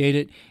appreciate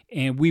it,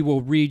 and we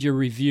will read your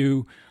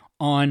review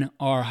on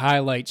our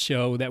highlight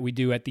show that we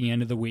do at the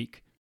end of the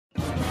week.